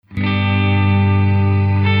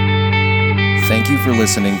you for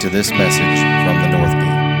listening to this message from the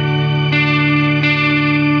Northgate.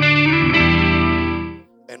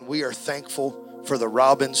 And we are thankful for the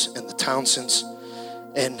Robbins and the Townsends.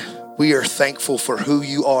 And we are thankful for who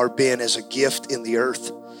you are, Ben, as a gift in the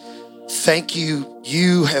earth. Thank you.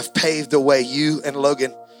 You have paved the way, you and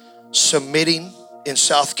Logan, submitting in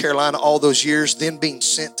South Carolina all those years, then being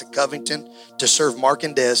sent to Covington to serve Mark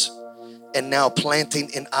and Des, and now planting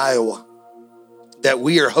in Iowa. That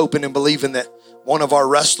we are hoping and believing that one of our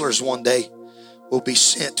wrestlers one day will be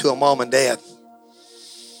sent to a mom and dad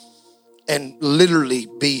and literally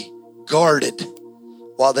be guarded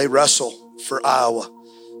while they wrestle for Iowa.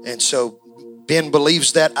 And so Ben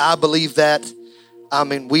believes that. I believe that. I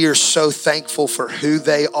mean, we are so thankful for who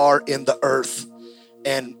they are in the earth.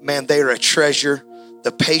 And man, they are a treasure.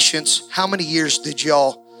 The patience. How many years did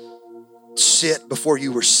y'all sit before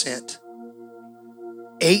you were sent?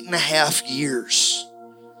 8.5 years.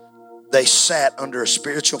 They sat under a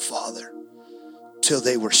spiritual father till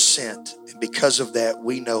they were sent. And because of that,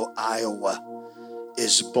 we know Iowa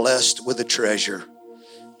is blessed with a treasure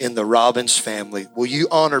in the Robbins family. Will you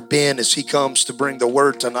honor Ben as he comes to bring the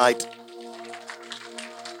word tonight?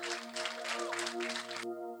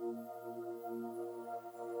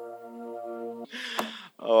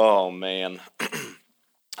 Oh, man.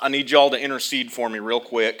 I need y'all to intercede for me real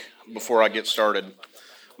quick before I get started.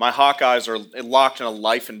 My Hawkeyes are locked in a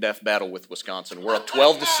life and death battle with Wisconsin. We're up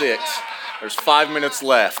 12-6. There's 5 minutes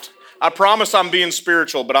left. I promise I'm being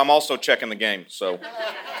spiritual, but I'm also checking the game. So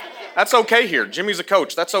that's okay here. Jimmy's a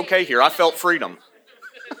coach. That's okay here. I felt freedom.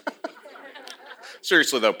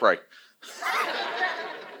 Seriously, though, pray.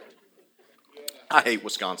 I hate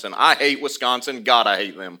Wisconsin. I hate Wisconsin. God, I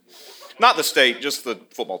hate them. Not the state, just the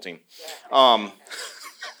football team.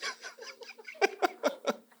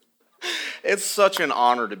 It's such an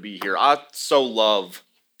honor to be here. I so love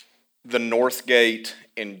the Northgate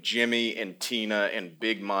and Jimmy and Tina and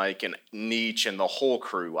Big Mike and Neech and the whole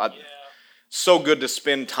crew. So good to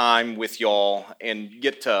spend time with y'all and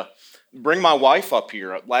get to bring my wife up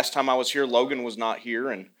here. Last time I was here, Logan was not here,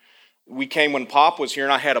 and we came when Pop was here,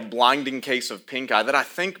 and I had a blinding case of pink eye that I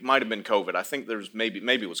think might have been COVID. I think there's maybe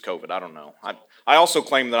it was COVID. I don't know. I also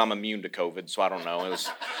claim that I'm immune to COVID, so I don't know. It was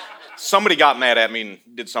somebody got mad at me and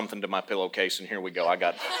did something to my pillowcase, and here we go. I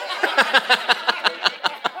got.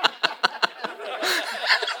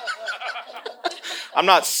 I'm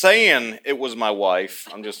not saying it was my wife.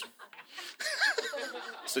 I'm just.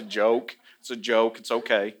 It's a joke. It's a joke. It's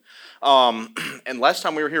okay. And last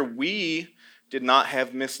time we were here, we did not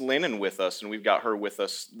have Miss Lennon with us, and we've got her with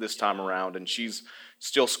us this time around, and she's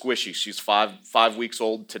still squishy. She's five weeks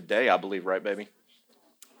old today, I believe, right, baby?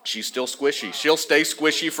 She's still squishy. She'll stay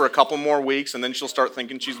squishy for a couple more weeks, and then she'll start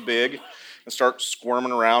thinking she's big and start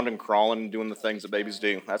squirming around and crawling and doing the things that babies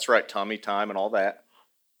do. That's right, tummy time and all that.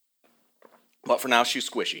 But for now, she's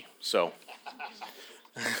squishy. So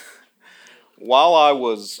while I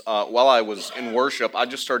was in worship, I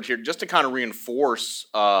just started here just to kind of reinforce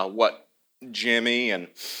what Jimmy and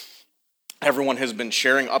everyone has been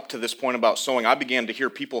sharing up to this point about sowing. I began to hear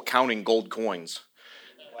people counting gold coins.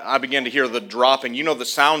 I began to hear the dropping. You know the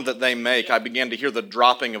sound that they make. I began to hear the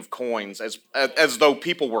dropping of coins as though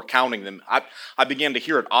people were counting them. I began to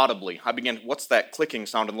hear it audibly. What's that clicking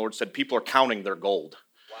sound? And the Lord said, people are counting their gold.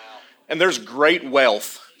 Wow. And there's great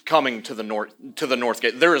wealth coming to the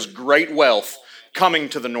Northgate. There is great wealth coming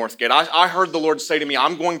to the Northgate. I heard the Lord say to me,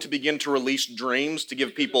 I'm going to begin to release dreams to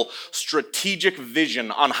give people strategic vision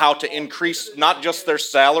on how to increase not just their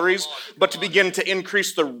salaries, but to begin to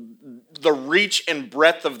increase the reach and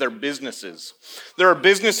breadth of their businesses. There are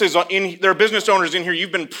business owners in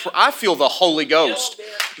here. I feel the Holy Ghost.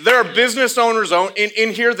 There are business owners in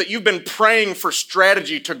here that you've been praying for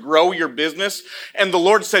strategy to grow your business, and the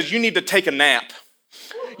Lord says you need to take a nap.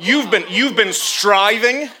 You've been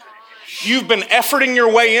striving. You've been efforting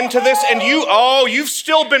your way into this, and you've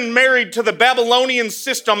still been married to the Babylonian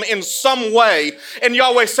system in some way. And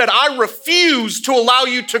Yahweh said, I refuse to allow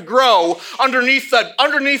you to grow underneath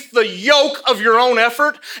the yoke of your own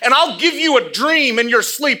effort, and I'll give you a dream in your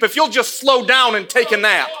sleep if you'll just slow down and take a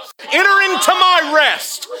nap. Enter into my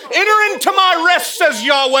rest. Enter into my rest, says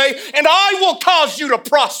Yahweh, and I will cause you to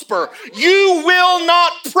prosper. You will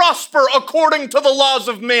not prosper according to the laws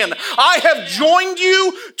of men. I have joined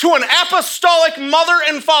you to an apostolic mother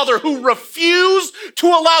and father who refuse to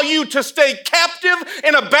allow you to stay captive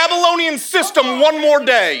in a Babylonian system one more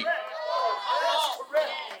day.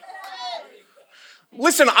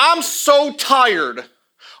 Listen, I'm so tired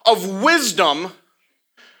of wisdom.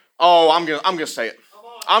 Oh, I'm gonna say it.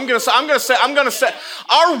 I'm gonna say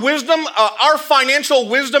our wisdom, our financial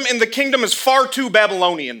wisdom in the kingdom is far too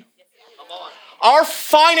Babylonian. Our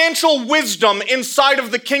financial wisdom inside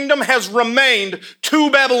of the kingdom has remained too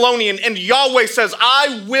Babylonian, and Yahweh says,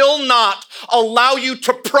 I will not allow you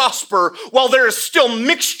to prosper while there is still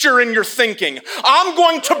mixture in your thinking. I'm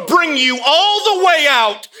going to bring you all the way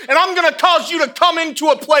out, and I'm going to cause you to come into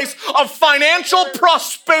a place of financial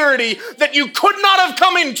prosperity that you could not have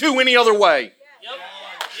come into any other way.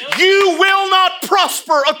 You will not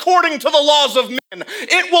prosper according to the laws of men.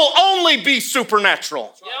 It will only be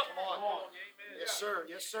supernatural. Yes, sir.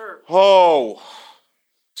 Yes, sir. Oh,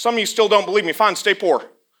 some of you still don't believe me. Fine, stay poor.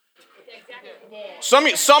 Some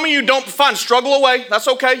of you don't. Fine, struggle away. That's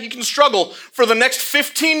okay. You can struggle for the next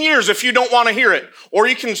 15 years if you don't want to hear it. Or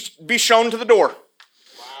you can be shown to the door.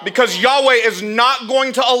 Because Yahweh is not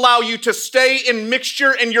going to allow you to stay in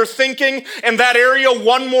mixture in your thinking in that area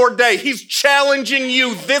one more day. He's challenging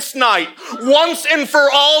you this night, once and for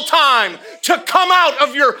all time, to come out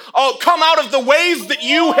of the ways that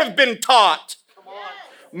you have been taught.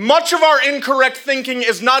 Much of our incorrect thinking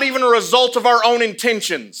is not even a result of our own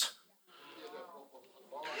intentions.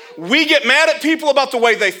 We get mad at people about the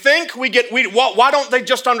way they think. Why don't they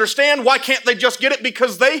just understand? Why can't they just get it?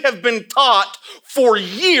 Because they have been taught for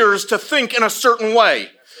years to think in a certain way.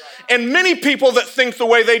 And many people that think the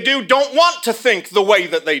way they do don't want to think the way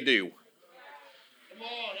that they do.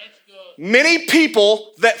 Many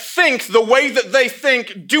people that think the way that they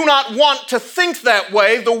think do not want to think that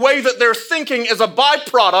way. The way that they're thinking is a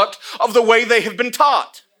byproduct of the way they have been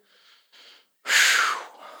taught.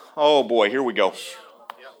 Oh boy, here we go.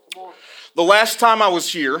 The last time I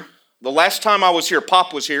was here,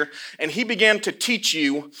 Pop was here, and he began to teach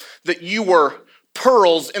you that you were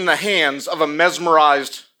pearls in the hands of a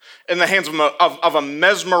mesmerized, what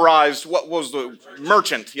was the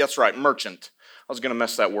merchant? That's right, merchant. I was going to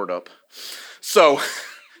mess that word up. So,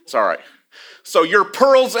 it's all right. So you're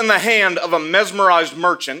pearls in the hand of a mesmerized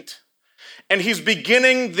merchant, and he's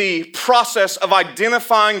beginning the process of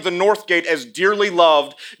identifying the North Gate as dearly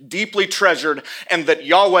loved, deeply treasured, and that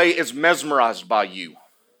Yahweh is mesmerized by you.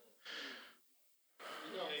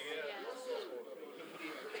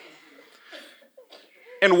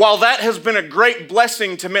 And while that has been a great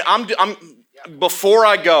blessing to me, before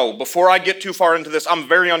I get too far into this, I'm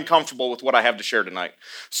very uncomfortable with what I have to share tonight.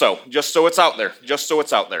 So, just so it's out there. It's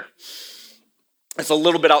a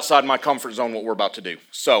little bit outside my comfort zone what we're about to do.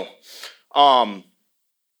 So,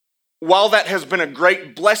 while that has been a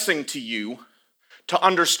great blessing to you to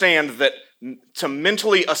understand that to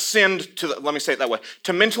mentally ascend to the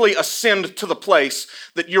place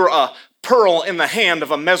that you're a pearl in the hand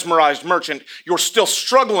of a mesmerized merchant, you're still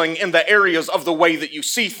struggling in the areas of the way that you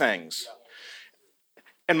see things.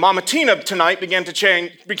 And Mama Tina tonight began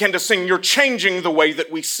to sing, you're changing the way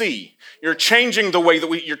that we see. You're changing the way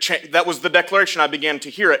that that was the declaration. I began to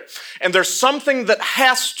hear it. And there's something that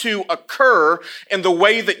has to occur in the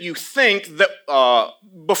way that you think that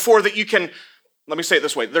before that you can, let me say it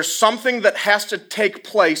this way. There's something that has to take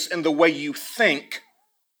place in the way you think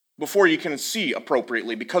before you can see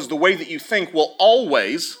appropriately, because the way that you think will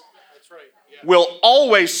always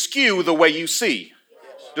skew the way you see.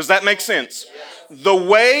 Does that make sense? The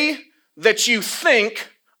way that you think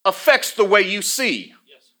affects the way you see.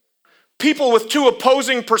 People with two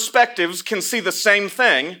opposing perspectives can see the same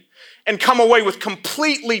thing and come away with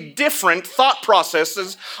completely different thought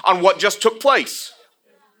processes on what just took place.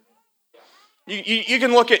 You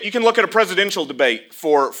can look at a presidential debate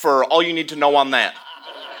for all you need to know on that.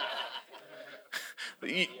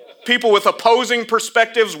 People with opposing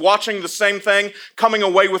perspectives watching the same thing, coming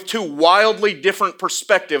away with two wildly different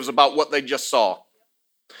perspectives about what they just saw.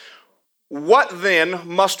 What then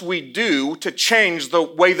must we do to change the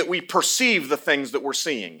way that we perceive the things that we're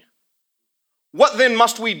seeing? What then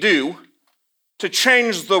must we do to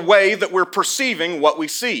change the way that we're perceiving what we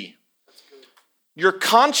see? Your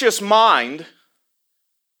conscious mind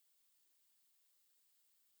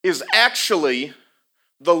is actually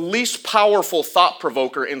the least powerful thought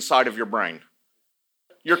provoker inside of your brain.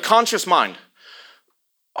 Your conscious mind.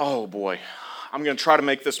 Oh boy, I'm going to try to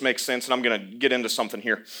make this make sense, and I'm going to get into something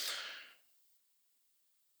here.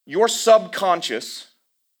 Your subconscious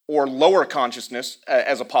or lower consciousness,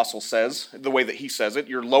 as Apostle says, the way that he says it,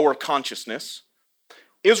 your lower consciousness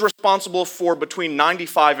is responsible for between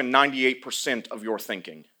 95 and 98% of your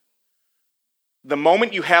thinking. The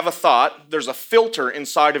moment you have a thought, there's a filter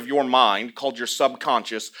inside of your mind called your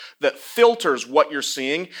subconscious that filters what you're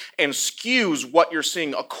seeing and skews what you're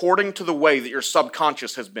seeing according to the way that your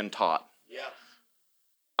subconscious has been taught. Yeah.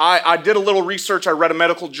 I did a little research. I read a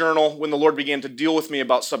medical journal when the Lord began to deal with me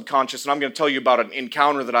about subconscious, and I'm going to tell you about an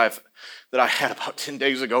encounter that I had about 10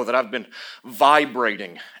 days ago that I've been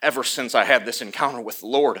vibrating ever since I had this encounter with the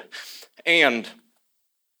Lord. And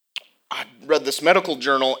I read this medical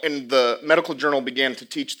journal, and the medical journal began to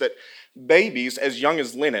teach that babies as young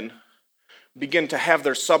as Lennon begin to have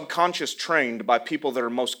their subconscious trained by people that are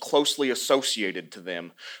most closely associated to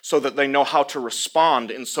them so that they know how to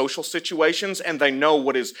respond in social situations and they know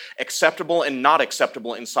what is acceptable and not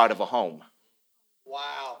acceptable inside of a home.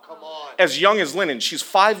 Wow, come on. As young as Lennon, she's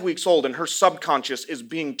 5 weeks old and her subconscious is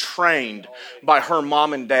being trained by her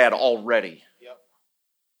mom and dad already.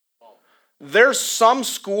 There's some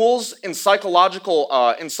schools in psychological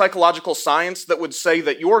science that would say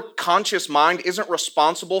that your conscious mind isn't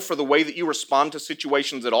responsible for the way that you respond to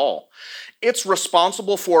situations at all. It's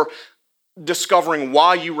responsible for discovering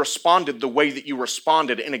why you responded the way that you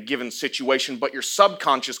responded in a given situation, but your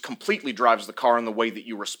subconscious completely drives the car in the way that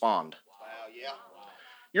you respond. Wow, yeah.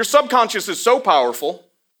 Your subconscious is so powerful.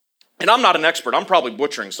 And I'm not an expert. I'm probably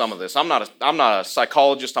butchering some of this. I'm not a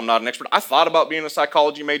psychologist. I'm not an expert. I thought about being a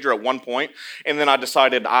psychology major at one point, and then I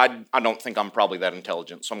decided I don't think I'm probably that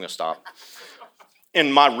intelligent, so I'm going to stop.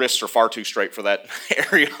 And my wrists are far too straight for that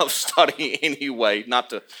area of study anyway. Not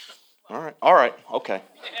to. All right, okay.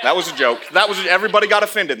 That was a joke. Everybody got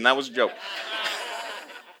offended, and that was a joke.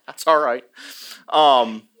 That's all right.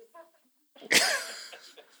 I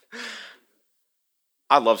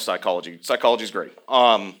love psychology. Psychology's great.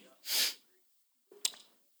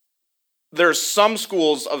 There's some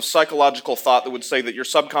schools of psychological thought that would say that your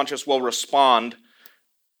subconscious will respond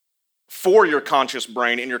for your conscious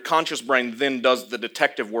brain, and your conscious brain then does the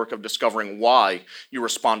detective work of discovering why you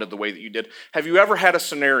responded the way that you did. Have you ever had a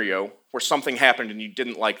scenario where something happened and you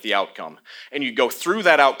didn't like the outcome? And you go through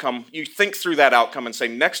that outcome, you think through that outcome and say,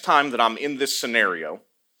 next time that I'm in this scenario,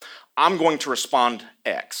 I'm going to respond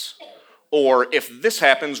X. Or if this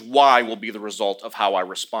happens, Y will be the result of how I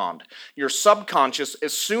respond. Your subconscious,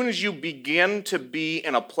 as soon as you begin to be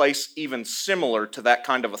in a place even similar to that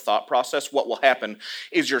kind of a thought process, what will happen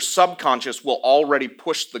is your subconscious will already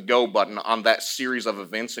push the go button on that series of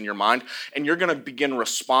events in your mind, and you're going to begin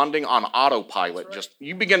responding on autopilot.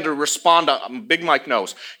 You begin to respond, Big Mike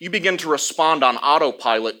knows, you begin to respond on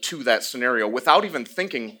autopilot to that scenario without even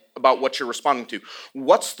thinking about what you're responding to.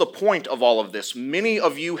 What's the point of all of this? Many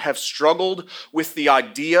of you have struggled with the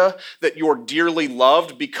idea that you're dearly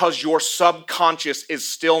loved because your subconscious is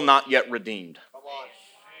still not yet redeemed. Come on.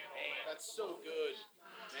 That's so good.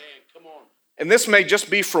 Man, come on. And this may just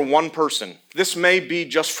be for one person. But we're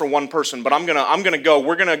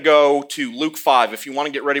gonna go to Luke 5. If you want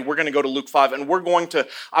to get ready, we're gonna go to Luke 5, and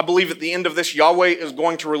I believe at the end of this, Yahweh is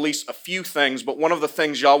going to release a few things, but one of the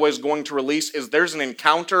things Yahweh is going to release is there's an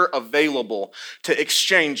encounter available to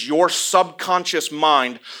exchange your subconscious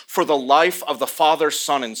mind for the life of the Father,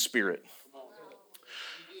 Son, and Spirit.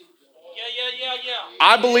 Yeah.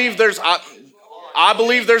 I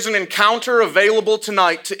believe there's an encounter available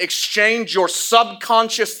tonight to exchange your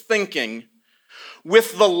subconscious thinking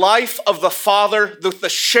with the life of the Father, the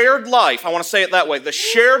shared life, I want to say it that way, the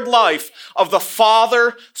shared life of the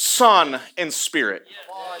Father, Son, and Spirit.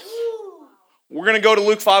 We're going to go to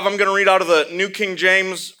Luke 5. I'm going to read out of the New King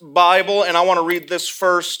James Bible, and I want to read this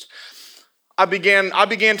first. I began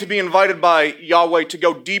to be invited by Yahweh to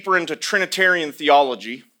go deeper into Trinitarian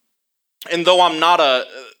theology, and though I'm not a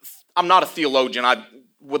theologian. I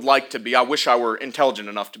would like to be. I wish I were intelligent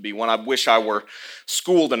enough to be one. I wish I were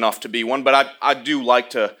schooled enough to be one. But I do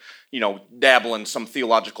like to, dabble in some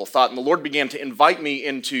theological thought. And the Lord began to invite me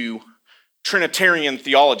into Trinitarian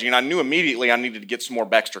theology. And I knew immediately I needed to get some more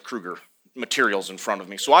Baxter Kruger materials in front of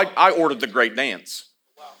me. So I ordered The Great Dance.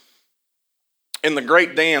 And The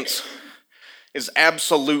Great Dance is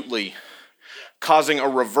absolutely causing a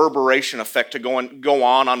reverberation effect to go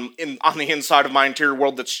on the inside of my interior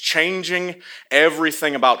world that's changing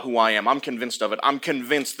everything about who I am. I'm convinced of it. I'm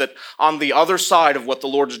convinced that on the other side of what the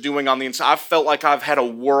Lord's doing on the inside, I've felt like I've had a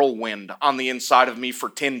whirlwind on the inside of me for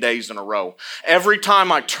 10 days in a row. Every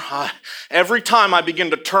time I begin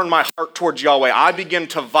to turn my heart towards Yahweh, I begin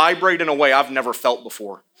to vibrate in a way I've never felt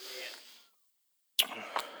before.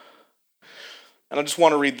 And I just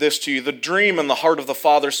want to read this to you. The dream in the heart of the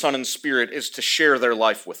Father, Son, and Spirit is to share their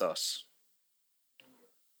life with us.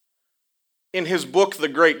 In his book, The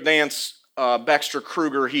Great Dance, Baxter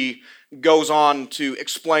Kruger, he goes on to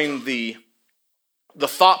explain the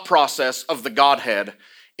thought process of the Godhead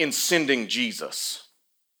in sending Jesus.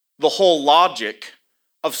 The whole logic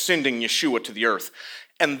of sending Yeshua to the earth.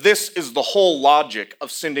 And this is the whole logic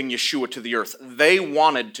of sending Yeshua to the earth. They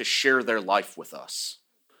wanted to share their life with us.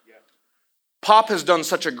 Pop has done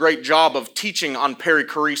such a great job of teaching on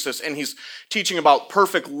perichoresis, and he's teaching about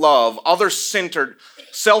perfect love, other-centered,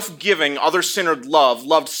 self-giving, other-centered love,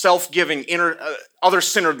 loved self-giving,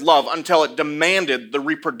 other-centered love until it demanded the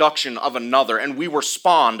reproduction of another, and we were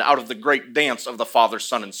spawned out of the great dance of the Father,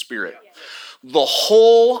 Son, and Spirit. The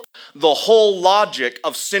whole logic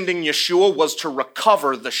of sending Yeshua was to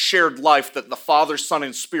recover the shared life that the Father, Son,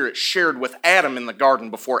 and Spirit shared with Adam in the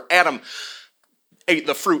garden before Adam ate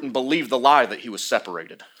the fruit and believed the lie that he was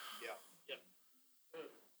separated.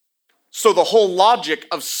 So the whole logic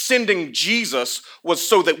of sending Jesus was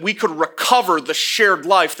so that we could recover the shared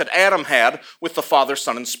life that Adam had with the Father,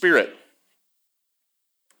 Son, and Spirit.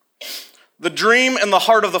 The dream and the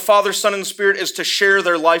heart of the Father, Son, and Spirit is to share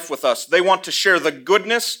their life with us. They want to share the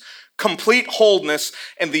goodness, complete wholeness,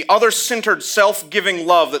 and the other-centered, self-giving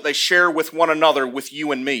love that they share with one another, with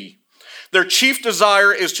you and me. Their chief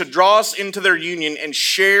desire is to draw us into their union and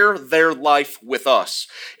share their life with us.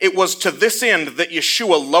 It was to this end that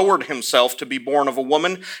Yeshua lowered himself to be born of a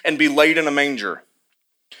woman and be laid in a manger.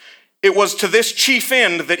 It was to this chief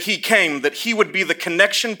end that he came, that he would be the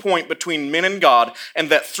connection point between men and God, and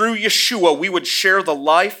that through Yeshua we would share the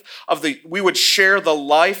life of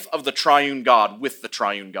the triune God with the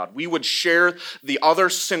triune God. We would share the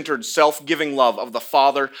other-centered, self-giving love of the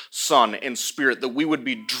Father, Son, and Spirit, that we would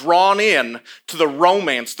be drawn in to the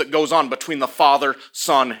romance that goes on between the Father,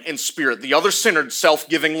 Son, and Spirit. The other-centered,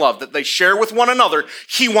 self-giving love that they share with one another,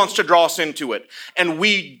 he wants to draw us into it. And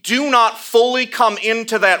we do not fully come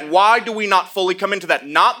into that. Why do we not fully come into that?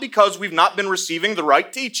 Not because we've not been receiving the right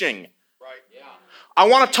teaching. I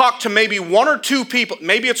want to talk to maybe one or two people,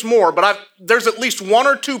 maybe it's more, but there's at least one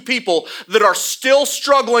or two people that are still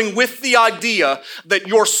struggling with the idea that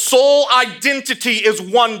your soul identity is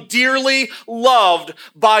one dearly loved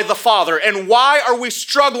by the Father. And why are we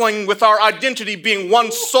struggling with our identity being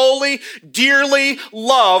one solely, dearly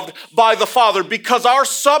loved by the Father? Because our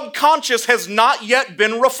subconscious has not yet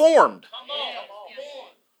been reformed.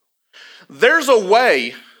 There's a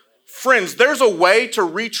way, friends, there's a way to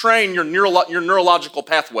retrain your neurological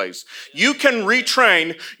pathways. You can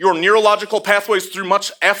retrain your neurological pathways through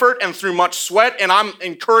much effort and through much sweat, and I'm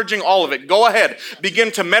encouraging all of it. Go ahead.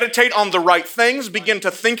 Begin to meditate on the right things. Begin to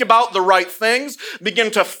think about the right things. Begin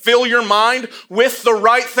to fill your mind with the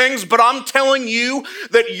right things. But I'm telling you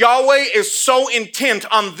that Yahweh is so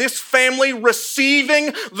intent on this family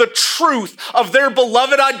receiving the truth of their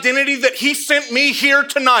beloved identity that he sent me here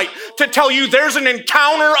tonight to tell you there's an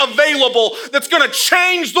encounter available that's going to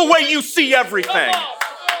change the way you see everything.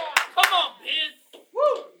 Come on, man.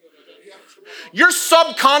 Woo. Your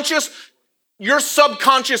subconscious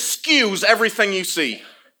skews everything you see.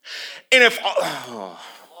 And if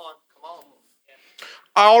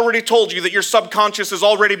I already told you that your subconscious is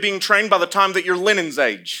already being trained by the time that you're Lenin's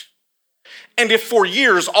age. And if for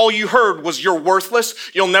years all you heard was you're worthless,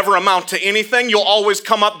 you'll never amount to anything, you'll always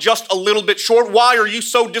come up just a little bit short, why are you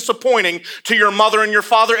so disappointing to your mother and your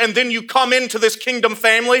father? And then you come into this kingdom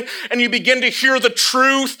family and you begin to hear the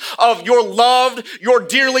truth of you're loved, you're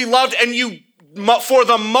dearly loved, and you, for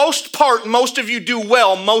the most part, most of you do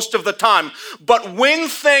well most of the time. But when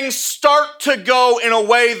things start to go in a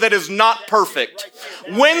way that is not perfect,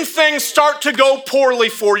 when things start to go poorly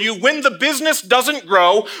for you, when the business doesn't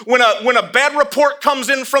grow, when a bad report comes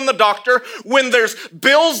in from the doctor, when there's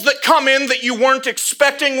bills that come in that you weren't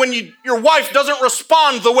expecting, when your wife doesn't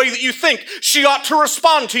respond the way that you think she ought to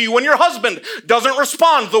respond to you, when your husband doesn't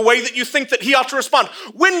respond the way that you think that he ought to respond,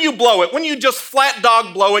 when you blow it, when you just flat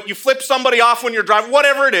dog blow it, you flip somebody off when you're driving,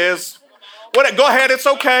 whatever it is. Go ahead, it's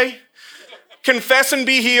okay. Confess and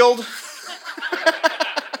be healed.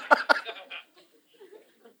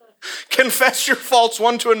 Confess your faults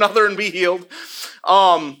one to another and be healed.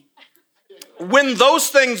 When those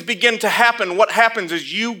things begin to happen, what happens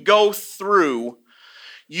is you go through,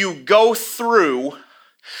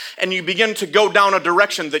 and you begin to go down a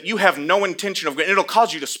direction that you have no intention of going. It'll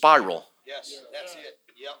cause you to spiral. Yes, that's it.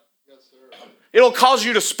 It'll cause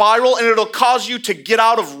you to spiral, and it'll cause you to get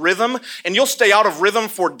out of rhythm, and you'll stay out of rhythm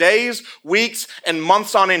for days, weeks, and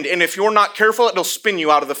months on end. And if you're not careful, it'll spin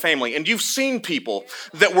you out of the family. And you've seen people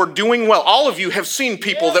that were doing well. All of you have seen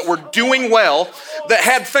people that were doing well, that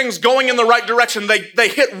had things going in the right direction. They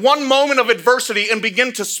hit one moment of adversity and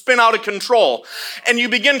begin to spin out of control. And you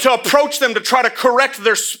begin to approach them to try to correct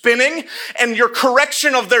their spinning, and your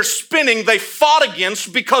correction of their spinning they fought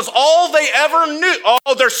against because all they ever knew,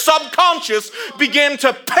 their subconscious began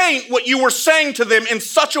to paint what you were saying to them in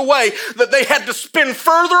such a way that they had to spin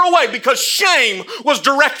further away because shame was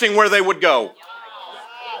directing where they would go.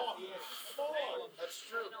 That's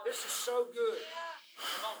true. This is so good.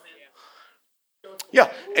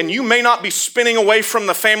 Yeah, and you may not be spinning away from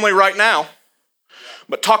the family right now,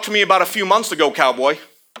 but talk to me about a few months ago, cowboy.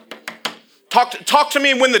 Talk to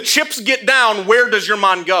me when the chips get down, where does your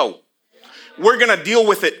mind go? We're going to deal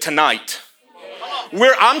with it tonight.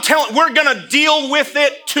 We're going to deal with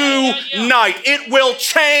it tonight. It will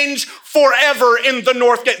change forever in the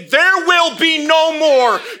North Gate. There will be no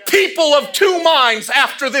more people of two minds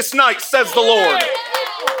after this night, says the Lord.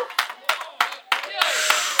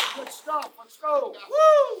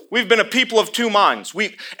 We've been a people of two minds.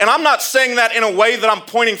 And I'm not saying that in a way that I'm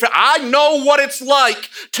pointing. I know what it's like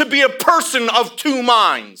to be a person of two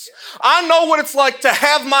minds. I know what it's like to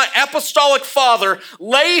have my apostolic father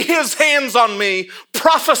lay his hands on me,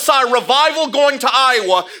 prophesy revival going to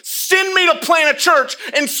Iowa, send me to plant a church,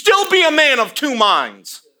 and still be a man of two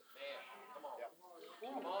minds.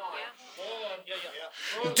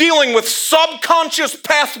 Dealing with subconscious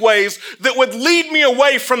pathways that would lead me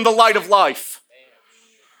away from the light of life.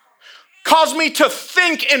 Caused me to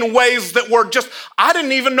think in ways that were just, I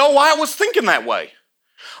didn't even know why I was thinking that way.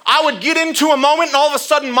 I would get into a moment and all of a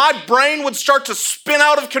sudden my brain would start to spin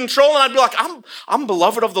out of control and I'd be like, I'm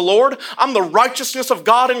beloved of the Lord. I'm the righteousness of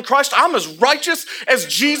God in Christ. I'm as righteous as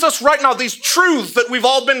Jesus right now. These truths that we've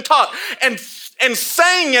all been taught. And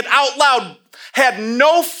saying it out loud had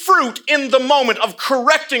no fruit in the moment of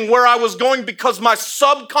correcting where I was going because my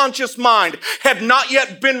subconscious mind had not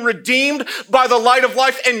yet been redeemed by the light of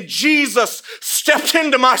life. And Jesus stepped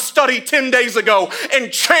into my study 10 days ago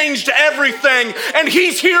and changed everything. And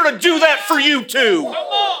he's here to do that for you too. Come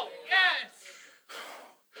on.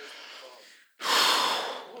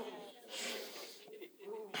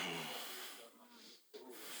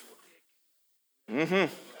 Yes.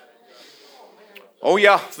 Oh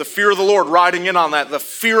yeah, the fear of the Lord riding in on that. The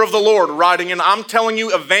fear of the Lord riding in. I'm telling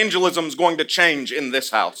you, evangelism is going to change in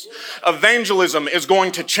this house. Evangelism is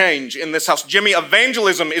going to change in this house. Jimmy,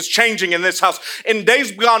 evangelism is changing in this house. In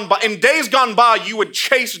days gone by, you would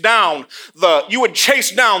chase down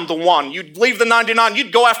the one. You'd leave the 99,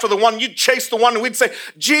 you'd go after the one, you'd chase the one, and we'd say,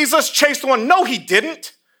 Jesus chased the one. No, he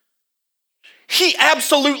didn't. He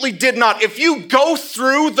absolutely did not. If you go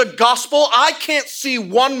through the gospel, I can't see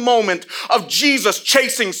one moment of Jesus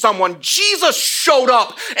chasing someone. Jesus showed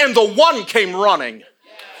up and the one came running.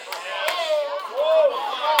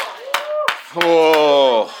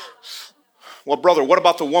 Oh. Well, brother, what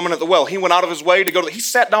about the woman at the well? He went out of his way to go he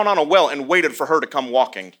sat down on a well and waited for her to come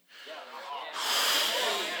walking.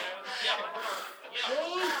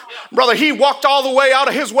 Brother, he walked all the way out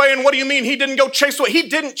of his way, and what do you mean he didn't go chase the one? He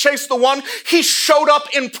didn't chase the one. He showed up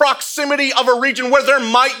in proximity of a region where there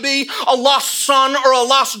might be a lost son or a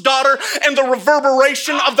lost daughter, and the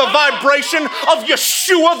reverberation of the vibration of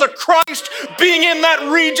Yeshua the Christ being in that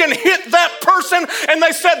region hit that person, and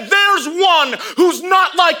they said, there's one who's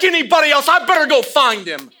not like anybody else. I better go find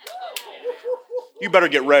him. You better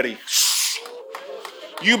get ready.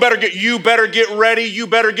 You better get ready. You're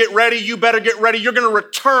going to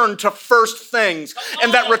return to first things.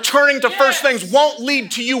 And that returning to first things won't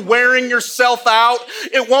lead to you wearing yourself out.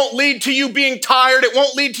 It won't lead to you being tired. It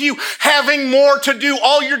won't lead to you having more to do.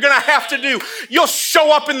 All you're going to have to do, you'll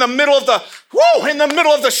show up in the middle of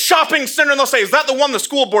the shopping center, and they'll say, is that the one the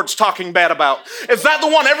school board's talking bad about? Is that the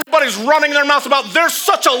one everybody's running their mouth about? There's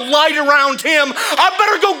such a light around him. I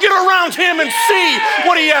better go get around him and see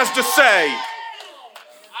what he has to say.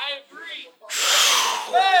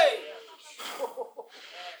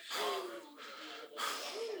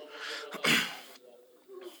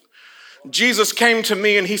 Jesus came to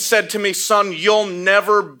me and he said to me, son, you'll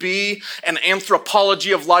never be an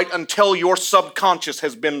anthropology of light until your subconscious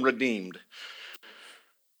has been redeemed.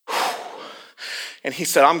 And he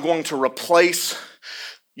said, I'm going to replace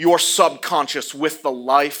your subconscious with the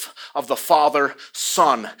life of the Father,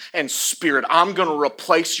 Son, and Spirit. I'm going to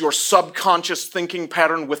replace your subconscious thinking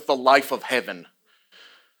pattern with the life of heaven.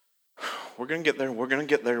 We're going to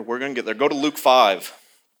get there. Go to Luke 5.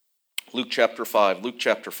 Luke chapter 5.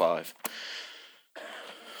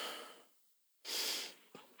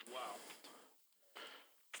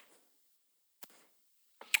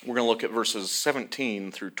 We're going to look at verses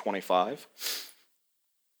 17 through 25.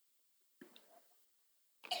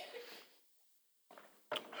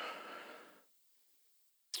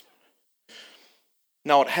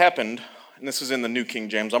 Now it happened, and this is in the New King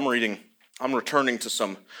James. I'm returning to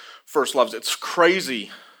some first loves. It's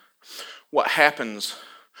crazy what happens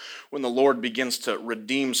when the Lord begins to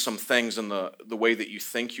redeem some things in the way that you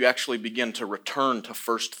think. You actually begin to return to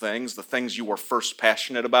first things, the things you were first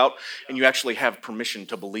passionate about, and you actually have permission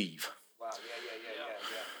to believe. Wow. Yeah.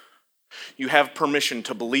 You have permission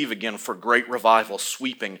to believe again for great revival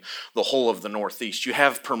sweeping the whole of the Northeast. You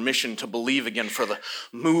have permission to believe again for the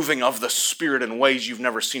moving of the Spirit in ways you've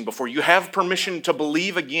never seen before. You have permission to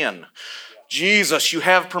believe again Jesus, you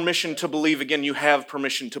have permission to believe again. You have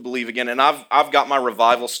permission to believe again. And I've got my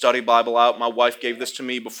revival study Bible out. My wife gave this to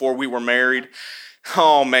me before we were married.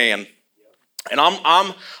 Oh man. And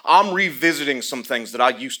I'm revisiting some things that I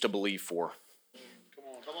used to believe for.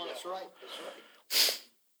 Come on, that's right.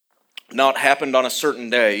 Now it happened on a certain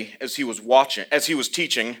day as he was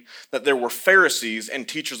teaching, that there were Pharisees and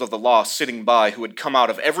teachers of the law sitting by who had come out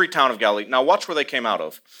of every town of Galilee. Now watch where they came out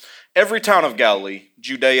of. Every town of Galilee,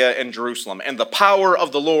 Judea, and Jerusalem, and the power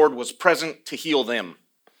of the Lord was present to heal them.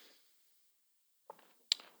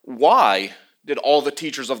 Why did all the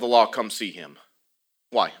teachers of the law come see him?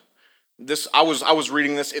 Why? I was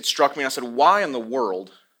reading this, it struck me, and I said, why in the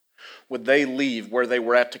world would they leave where they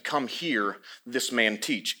were at to come hear this man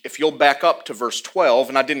teach? If you'll back up to verse 12,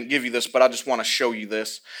 and I didn't give you this, but I just want to show you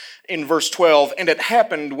this. In verse 12, and it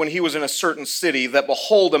happened when he was in a certain city that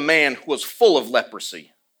behold, a man who was full of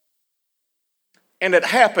leprosy. And it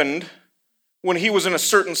happened when he was in a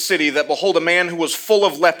certain city that behold, a man who was full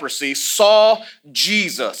of leprosy saw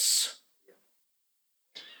Jesus.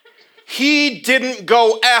 He didn't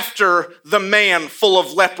go after the man full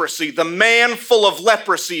of leprosy. The man full of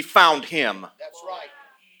leprosy found him. That's right.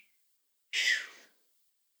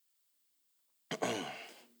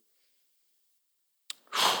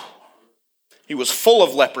 He was full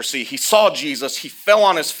of leprosy. He saw Jesus. He fell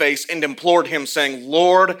on his face and implored him, saying,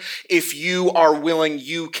 Lord, if you are willing,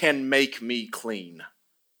 you can make me clean.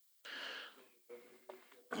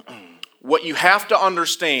 What you have to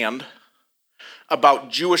understand about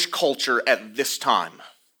Jewish culture at this time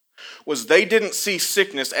was they didn't see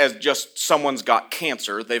sickness as just someone's got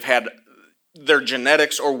cancer. They've had their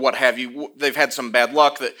genetics or what have you. They've had some bad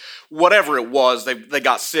luck, that whatever it was, they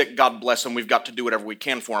got sick. God bless them. We've got to do whatever we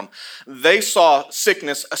can for them. They saw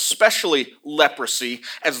sickness, especially leprosy,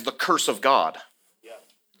 as the curse of God. Yeah.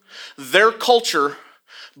 Their culture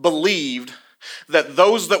believed that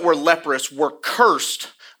those that were leprous were cursed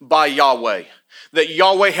by Yahweh, that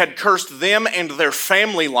Yahweh had cursed them and their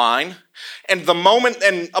family line. And the moment,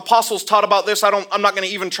 and apostles taught about this, I'm not going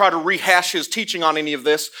to even try to rehash his teaching on any of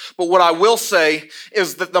this, but what I will say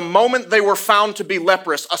is that the moment they were found to be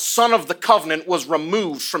leprous, a son of the covenant was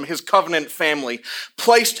removed from his covenant family,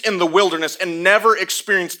 placed in the wilderness, and never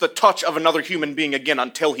experienced the touch of another human being again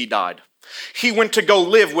until he died. He went to go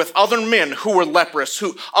live with other men who were leprous,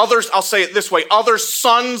 I'll say it this way, other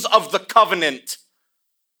sons of the covenant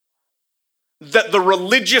that the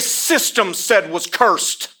religious system said was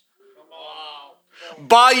cursed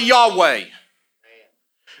by Yahweh.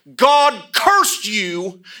 God cursed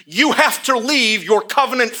you. You have to leave your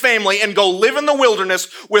covenant family and go live in the wilderness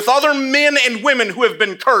with other men and women who have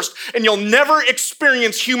been cursed, and you'll never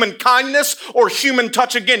experience human kindness or human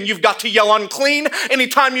touch again. You've got to yell unclean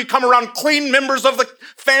anytime you come around clean members of the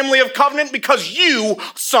family of covenant, because you,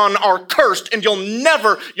 son, are cursed, and you'll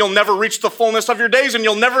never reach the fullness of your days, and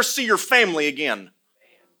you'll never see your family again.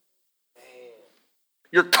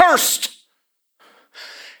 You're cursed.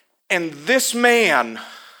 And this man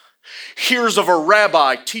hears of a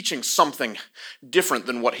rabbi teaching something different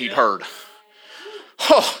than what he'd heard.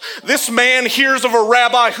 Oh, this man hears of a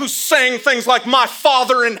rabbi who's saying things like, my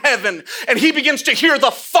Father in heaven. And he begins to hear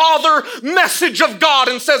the Father message of God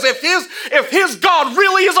and says, if his God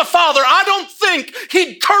really is a father, I don't think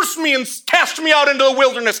he'd curse me and cast me out into the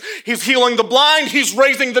wilderness. He's healing the blind. He's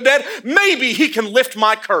raising the dead. Maybe he can lift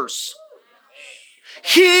my curse.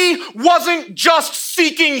 He wasn't just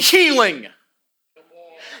seeking healing.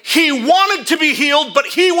 He wanted to be healed, but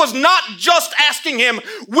he was not just asking him,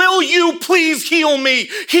 will you please heal me?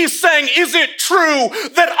 He's saying, is it true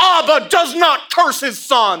that Abba does not curse his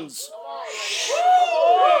sons?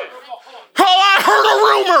 Oh, I heard a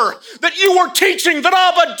rumor that you were teaching that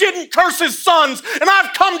Abba didn't curse his sons, and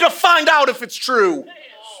I've come to find out if it's true.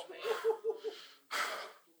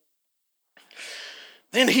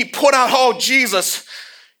 Then he put out, oh, Jesus,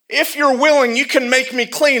 if you're willing, you can make me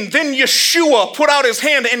clean. Then Yeshua put out his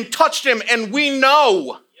hand and touched him, and we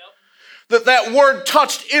know that word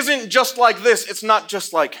touched isn't just like this. It's not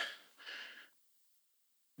just like,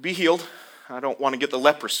 be healed. I don't want to get the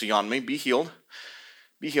leprosy on me. Be healed.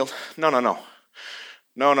 Be healed. No.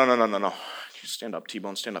 You stand up,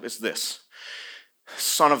 T-Bone, stand up. It's this.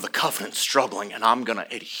 Son of the covenant struggling, and I'm going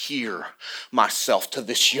to adhere myself to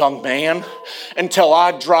this young man until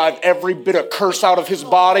I drive every bit of curse out of his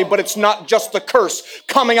body. But it's not just the curse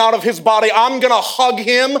coming out of his body. I'm going to hug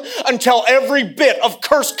him until every bit of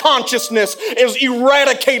curse consciousness is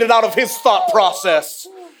eradicated out of his thought process.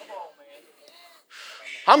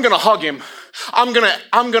 I'm going to hug him. I'm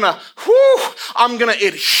gonna I'm going to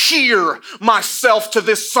adhere myself to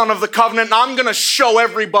this Son of the Covenant, and I'm going to show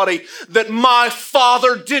everybody that my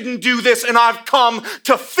Father didn't do this, and I've come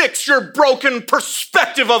to fix your broken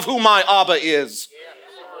perspective of who my Abba is.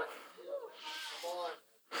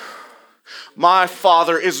 My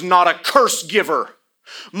Father is not a curse giver.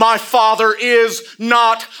 My Father is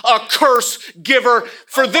not a curse giver.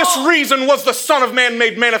 For this reason was the Son of Man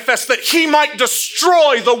made manifest, that he might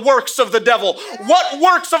destroy the works of the devil. What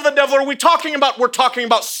works of the devil are we talking about? We're talking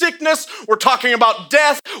about sickness. We're talking about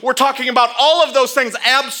death. We're talking about all of those things,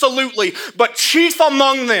 absolutely. But chief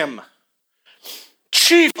among them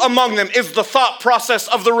is the thought process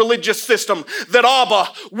of the religious system that Abba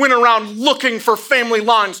went around looking for family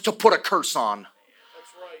lines to put a curse on.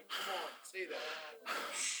 That's right. Come on, say that.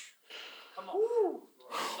 Come on.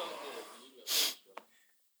 So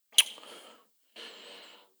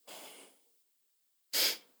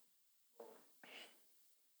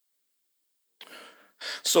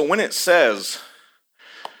good. So when it says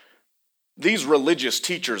these religious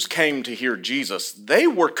teachers came to hear Jesus, they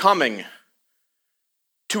were coming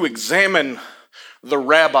to examine the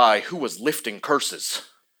rabbi who was lifting curses.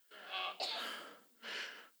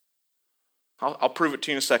 I'll prove it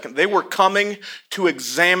to you in a second. They were coming to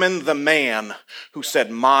examine the man who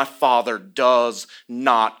said, my Father does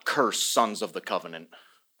not curse sons of the covenant.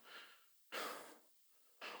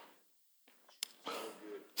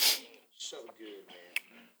 So good,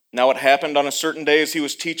 man. Now it happened on a certain day as he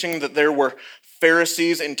was teaching that there were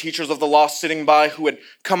Pharisees and teachers of the law sitting by who had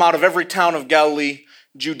come out of every town of Galilee,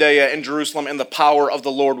 Judea, and Jerusalem, and the power of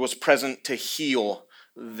the Lord was present to heal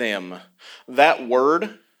them. That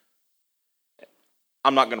word,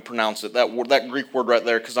 I'm not going to pronounce it, that Greek word right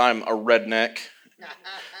there, because I'm a redneck,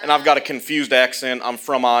 and I've got a confused accent. I'm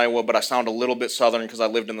from Iowa, but I sound a little bit southern because I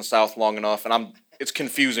lived in the South long enough, and it's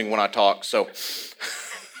confusing when I talk, so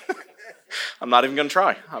I'm not even going to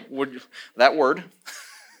try. That word,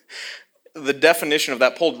 the definition of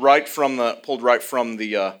that pulled right from the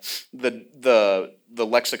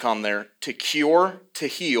lexicon there: to cure, to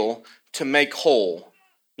heal, to make whole.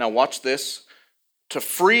 Now watch this: to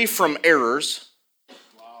free from errors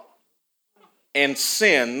and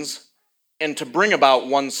sins, and to bring about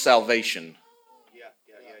one's salvation. Yes.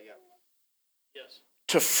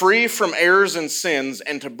 To free from errors and sins,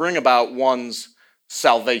 and to bring about one's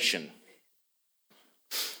salvation.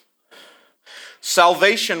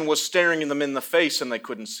 Salvation was staring them in the face and they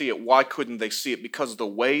couldn't see it. Why couldn't they see it? Because the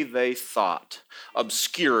way they thought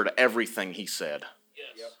obscured everything he said.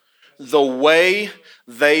 Yes. The way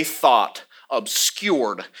they thought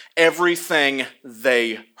obscured everything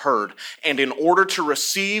they heard. And in order to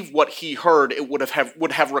receive what he heard, it would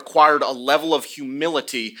have required a level of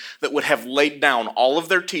humility that would have laid down all of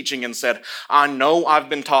their teaching and said, I know I've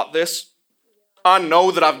been taught this. I know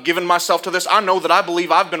that I've given myself to this. I know that I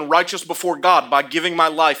believe I've been righteous before God by giving my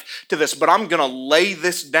life to this, but I'm going to lay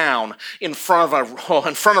this down in front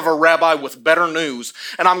of a rabbi with better news,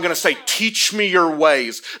 and I'm going to say, teach me your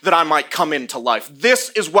ways that I might come into life. This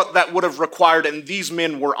is what that would have required, and these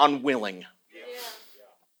men were unwilling.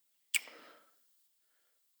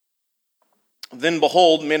 Then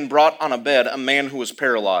behold, men brought on a bed a man who was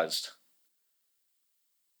paralyzed.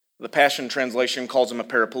 The Passion Translation calls him a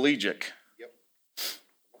paraplegic.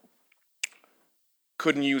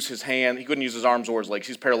 Couldn't use his hand, he couldn't use his arms or his legs.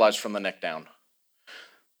 He's paralyzed from the neck down.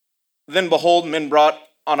 Then behold, men brought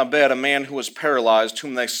on a bed a man who was paralyzed,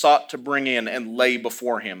 whom they sought to bring in and lay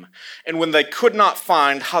before him. And when they could not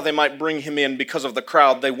find how they might bring him in because of the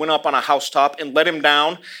crowd, they went up on a housetop and let him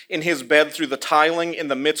down in his bed through the tiling in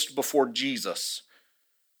the midst before Jesus.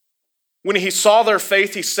 When he saw their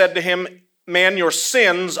faith, he said to him, Man, your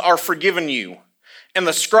sins are forgiven you. And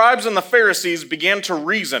the scribes and the Pharisees began to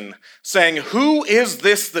reason, saying, Who is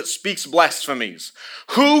this that speaks blasphemies?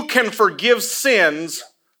 Who can forgive sins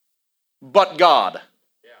but God?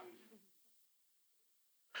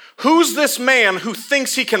 Who's this man who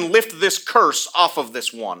thinks he can lift this curse off of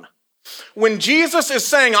this one? When Jesus is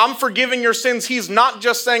saying, I'm forgiving your sins, he's not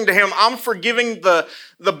just saying to him, I'm forgiving the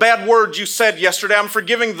bad words you said yesterday. I'm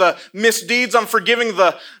forgiving the misdeeds. I'm forgiving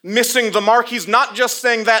the missing the mark. He's not just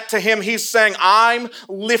saying that to him. He's saying, I'm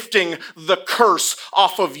lifting the curse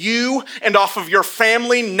off of you and off of your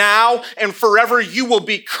family now and forever. You will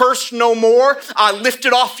be cursed no more. I lift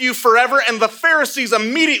it off you forever. And the Pharisees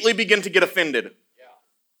immediately begin to get offended.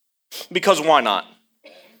 Because why not?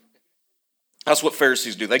 That's what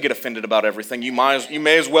Pharisees do. They get offended about everything. You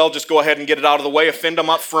may as well just go ahead and get it out of the way, offend them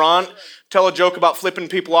up front, tell a joke about flipping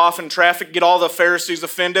people off in traffic, get all the Pharisees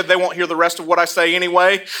offended. They won't hear the rest of what I say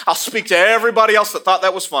anyway. I'll speak to everybody else that thought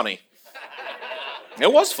that was funny.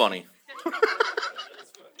 It was funny.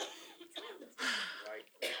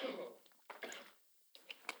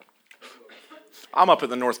 I'm up at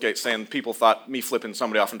the North Gate saying people thought me flipping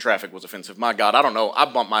somebody off in traffic was offensive. My God, I don't know. I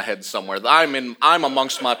bumped my head somewhere. I'm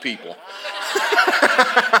amongst my people.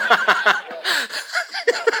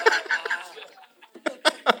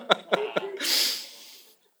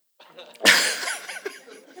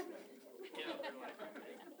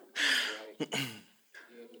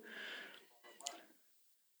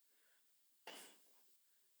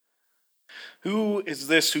 Who is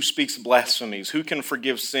this who speaks blasphemies? Who can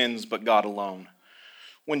forgive sins but God alone?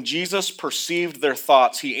 When Jesus perceived their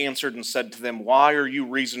thoughts, he answered and said to them, why are you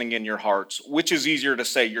reasoning in your hearts? Which is easier to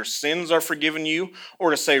say, your sins are forgiven you,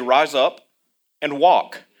 or to say, rise up and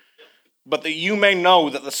walk? But that you may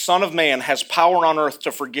know that the Son of Man has power on earth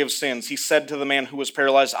to forgive sins, he said to the man who was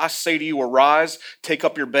paralyzed, I say to you, arise, take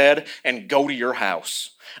up your bed, and go to your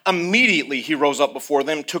house. Immediately he rose up before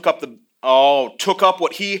them, took up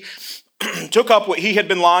what he had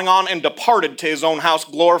been lying on, and departed to his own house,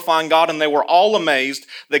 glorifying God. And they were all amazed.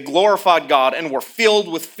 They glorified God and were filled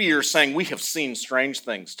with fear, saying, we have seen strange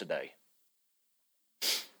things today.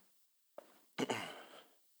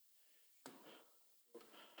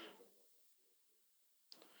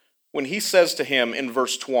 When he says to him in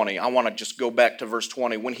verse 20, I want to just go back to verse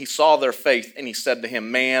 20. When he saw their faith and he said to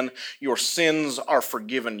him, man, your sins are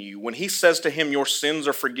forgiven you. When he says to him, your sins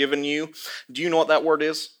are forgiven you, do you know what that word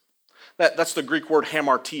is? That's the Greek word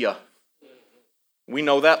hamartia. We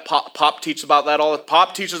know that. Pop teaches about that all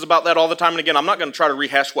the time. And again, I'm not going to try to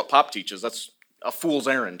rehash what Pop teaches. That's a fool's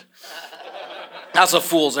errand. That's a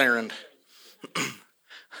fool's errand.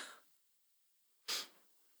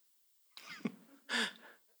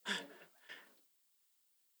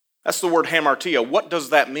 That's the word hamartia. What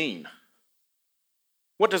does that mean?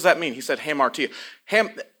 What does that mean? He said hamartia.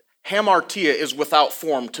 Hamartia is without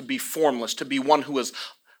form, to be formless, to be one who has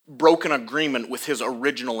broken agreement with his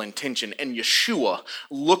original intention. And Yeshua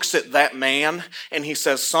looks at that man and he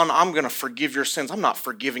says, son, I'm going to forgive your sins. I'm not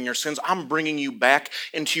forgiving your sins. I'm bringing you back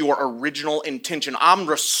into your original intention. I'm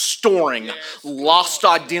restoring lost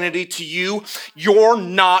identity to you. You're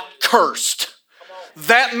not cursed.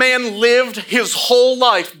 That man lived his whole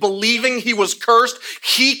life believing he was cursed.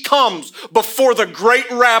 He comes before the great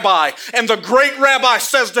rabbi, and the great rabbi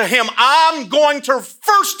says to him, I'm going to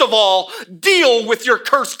first of all deal with your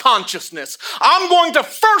cursed consciousness. I'm going to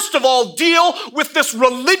first of all deal with this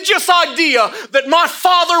religious idea that my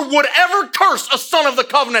father would ever curse a son of the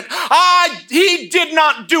covenant. He did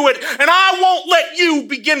not do it, and I won't let you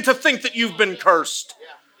begin to think that you've been cursed.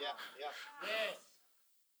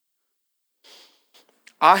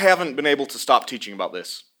 I haven't been able to stop teaching about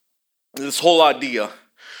this. This whole idea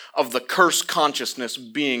of the cursed consciousness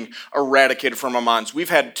being eradicated from our minds. We've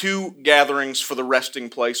had 2 gatherings for the resting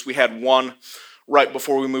place. We had one right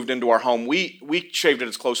before we moved into our home. We shaved it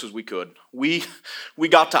as close as we could. We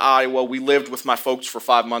got to Iowa. We lived with my folks for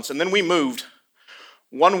 5 months, and then we moved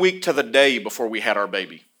 1 week to the day before we had our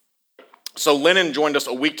baby. So Lennon joined us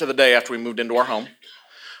a week to the day after we moved into our home.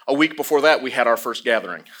 A week before that, we had our first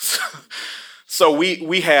gathering. So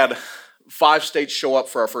we had 5 states show up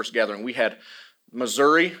for our first gathering. We had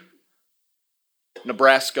Missouri,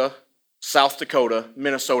 Nebraska, South Dakota,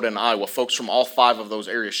 Minnesota, and Iowa. Folks from all 5 of those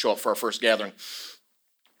areas show up for our first gathering.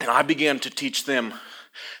 And I began to teach them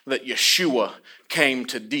that Yeshua came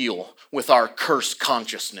to deal with our cursed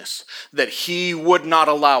consciousness, that he would not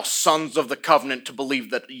allow sons of the covenant to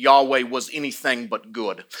believe that Yahweh was anything but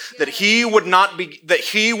good, that he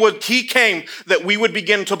came that we would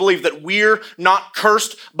begin to believe that we're not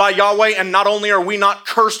cursed by Yahweh, and not only are we not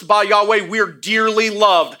cursed by Yahweh, we're dearly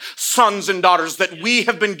loved sons and daughters, that we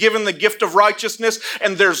have been given the gift of righteousness,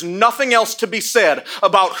 and there's nothing else to be said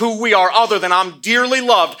about who we are other than I'm dearly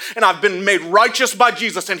loved, and I've been made righteous by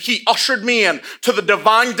Jesus, and he ushered me in to the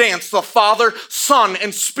divine dance the Father, Son,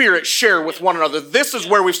 and Spirit share with one another. This is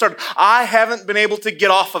where we started. I haven't been able to get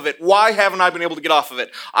off of it. Why haven't I been able to get off of it?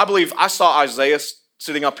 I believe I saw Isaiah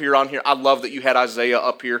sitting up here on here. I love that you had Isaiah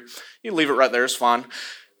up here. You leave it right there, it's fine.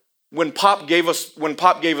 When Pop gave us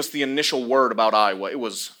the initial word about Iowa,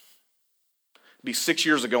 it'd be 6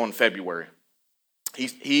 years ago in February.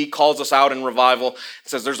 He calls us out in revival,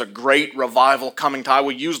 says there's a great revival coming to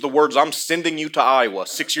Iowa. Use the words, I'm sending you to Iowa,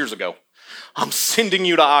 6 years ago. I'm sending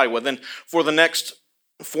you to Iowa. Then for the next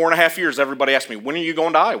 4.5 years, everybody asked me, when are you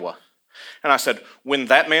going to Iowa? And I said, when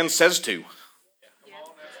that man says to.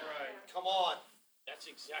 Come on. That's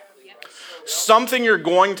exactly right. Something you're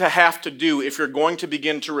going to have to do if you're going to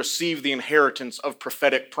begin to receive the inheritance of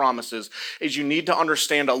prophetic promises is you need to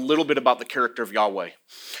understand a little bit about the character of Yahweh.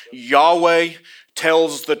 Yahweh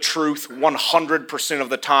tells the truth 100% of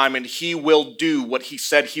the time, and he will do what he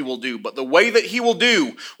said he will do. But the way that he will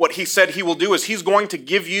do what he said he will do is he's going to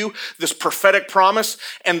give you this prophetic promise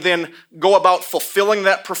and then go about fulfilling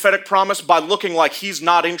that prophetic promise by looking like he's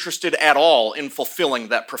not interested at all in fulfilling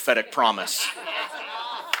that prophetic promise.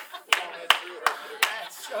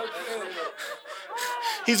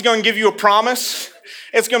 He's going to give you a promise.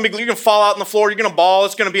 It's going to be, you're going to fall out on the floor. You're going to bawl.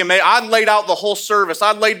 It's going to be amazing. I laid out the whole service.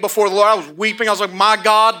 I laid before the Lord. I was weeping. I was like, my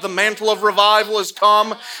God, the mantle of revival has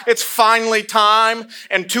come. It's finally time.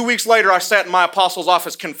 And 2 weeks later, I sat in my apostle's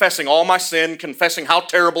office confessing all my sin, confessing how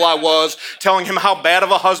terrible I was, telling him how bad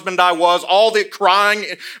of a husband I was, all the crying,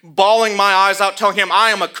 bawling my eyes out, telling him I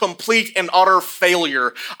am a complete and utter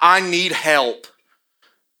failure. I need help.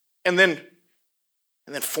 And then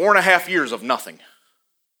 4.5 years of nothing.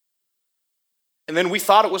 And then we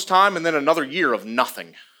thought it was time, and then another year of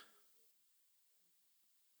nothing.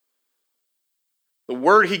 The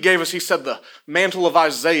word he gave us, he said the mantle of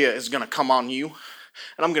Isaiah is going to come on you.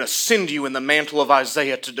 And I'm going to send you in the mantle of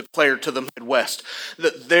Isaiah to declare to the Midwest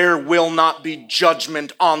that there will not be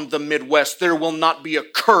judgment on the Midwest. There will not be a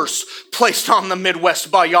curse placed on the Midwest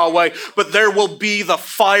by Yahweh, but there will be the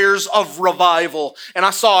fires of revival. And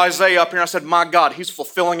I saw Isaiah up here and I said, my God, he's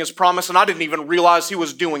fulfilling his promise. And I didn't even realize he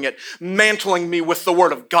was doing it. Mantling me with the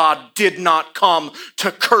word of God did not come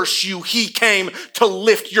to curse you. He came to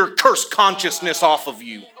lift your curse consciousness off of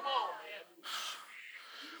you.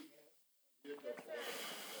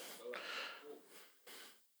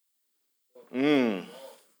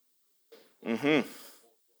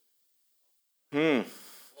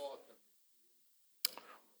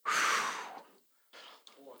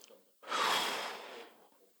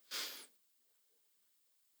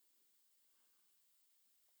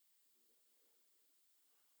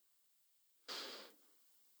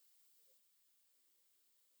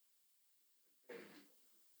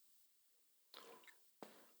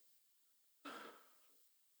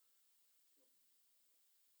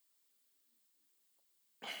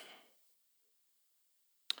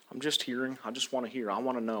 I'm just hearing. I just want to hear. I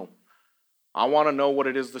want to know. I want to know what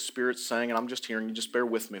it is the Spirit's saying, and I'm just hearing you. Just bear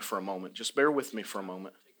with me for a moment. Just bear with me for a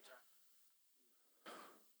moment.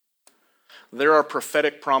 There are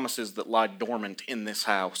prophetic promises that lie dormant in this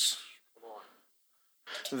house.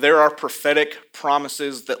 There are prophetic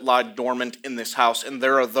promises that lie dormant in this house, and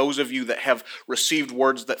there are those of you that have received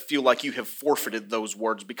words that feel like you have forfeited those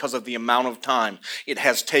words because of the amount of time it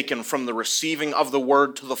has taken from the receiving of the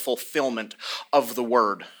word to the fulfillment of the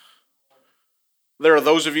word. There are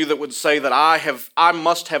those of you that would say that I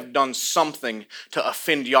must have done something to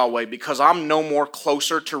offend Yahweh because I'm no more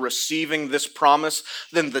closer to receiving this promise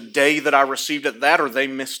than the day that I received it, that or they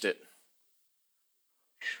missed it.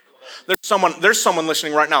 There's someone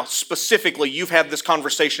listening right now, specifically, you've had this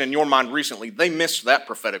conversation in your mind recently. They missed that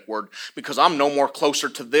prophetic word because I'm no more closer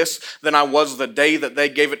to this than I was the day that they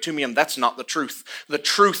gave it to me, and that's not the truth. The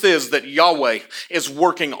truth is that Yahweh is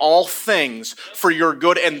working all things for your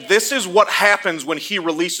good, and this is what happens when he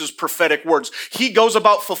releases prophetic words. He goes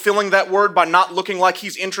about fulfilling that word by not looking like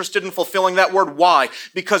he's interested in fulfilling that word. Why?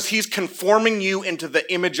 Because he's conforming you into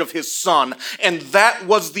the image of his Son, and that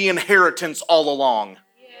was the inheritance all along.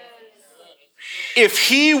 If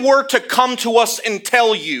he were to come to us and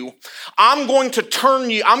tell you, I'm going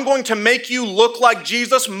to make you look like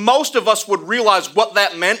Jesus, most of us would realize what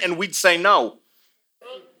that meant and we'd say no.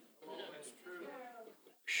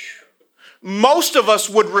 Most of us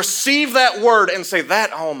would receive that word and say,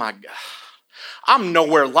 oh my God. I'm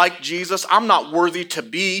nowhere like Jesus. I'm not worthy to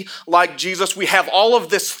be like Jesus. We have all of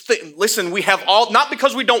this. Listen, we have all, not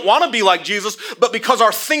because we don't want to be like Jesus, but because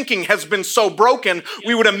our thinking has been so broken,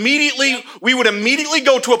 we would immediately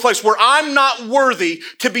go to a place where I'm not worthy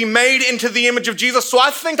to be made into the image of Jesus. So I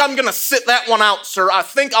think I'm going to sit that one out, sir. I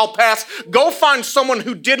think I'll pass. Go find someone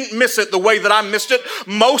who didn't miss it the way that I missed it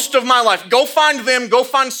most of my life. Go find them. Go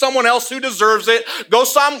find someone else who deserves it. Go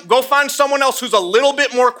find someone else who's a little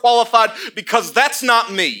bit more qualified because that's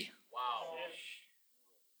not me. Wow.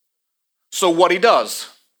 So what he does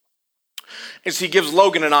is he gives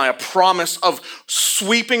Logan and I a promise of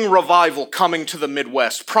sweeping revival coming to the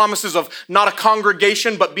Midwest. Promises of not a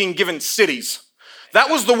congregation, but being given cities. That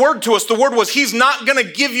was the word to us. The word was he's not going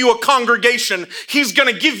to give you a congregation. He's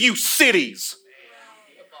going to give you cities.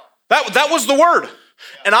 That was the word.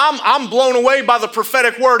 And I'm blown away by the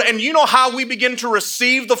prophetic word. And you know how we begin to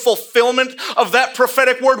receive the fulfillment of that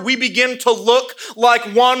prophetic word? We begin to look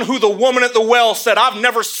like one who the woman at the well said, I've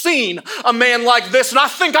never seen a man like this, and I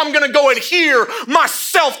think I'm going to go adhere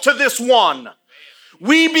myself to this one.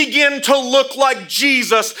 we begin to look like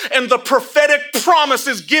Jesus, and the prophetic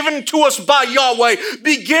promises given to us by Yahweh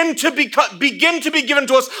begin to be given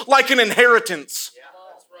to us like an inheritance.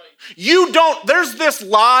 There's this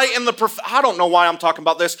lie in the I don't know why I'm talking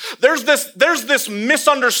about this. There's this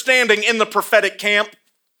misunderstanding in the prophetic camp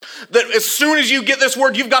that as soon as you get this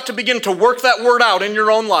word, you've got to begin to work that word out in your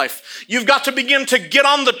own life. You've got to begin to get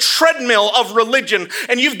on the treadmill of religion,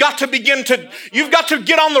 and you've got to get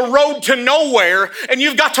on the road to nowhere, and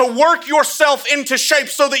you've got to work yourself into shape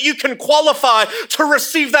so that you can qualify to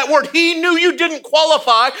receive that word. He knew you didn't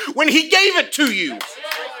qualify when he gave it to you.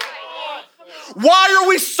 Why are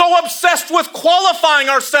we so obsessed with qualifying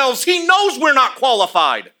ourselves? He knows we're not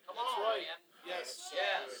qualified.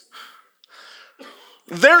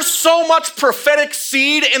 There's so much prophetic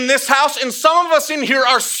seed in this house, and some of us in here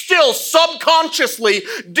are still subconsciously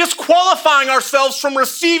disqualifying ourselves from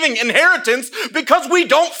receiving inheritance because we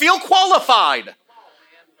don't feel qualified.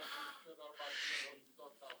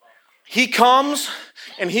 He comes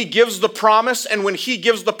and he gives the promise, and when he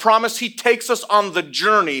gives the promise, he takes us on the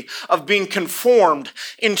journey of being conformed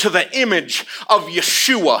into the image of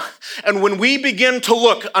Yeshua. And when we begin to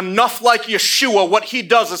look enough like Yeshua, what he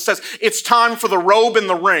does is says, it's time for the robe and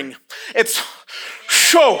the ring. It's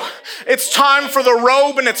time for the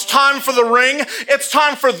robe and it's time for the ring. It's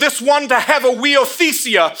time for this one to have a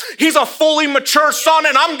weothesia. He's a fully mature son,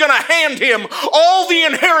 and I'm going to hand him all the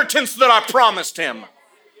inheritance that I promised him.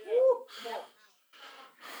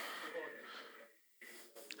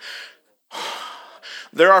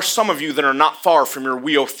 There are some of you that are not far from your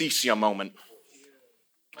weothesia moment.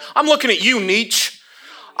 I'm looking at you, Nietzsche.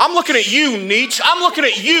 I'm looking at you, Nietzsche. I'm looking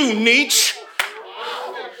at you, Nietzsche.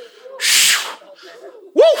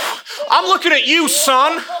 Woo! I'm looking at you,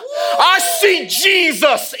 son. I see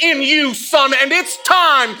Jesus in you, son, and it's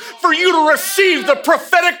time for you to receive the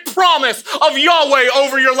prophetic promise of Yahweh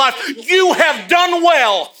over your life. You have done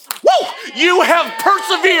well. Woo! You have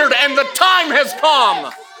persevered, and the time has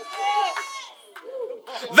come.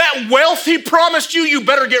 That wealth he promised you, you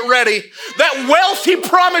better get ready. That wealth he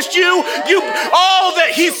promised you,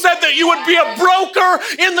 that he said that you would be a broker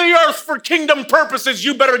in the earth for kingdom purposes.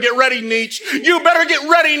 You better get ready, Nietzsche. You better get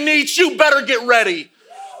ready, Nietzsche. You better get ready.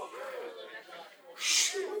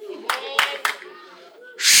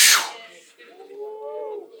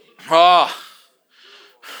 Ah.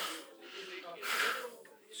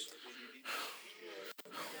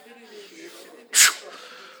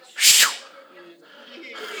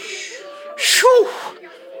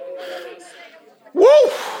 Woo!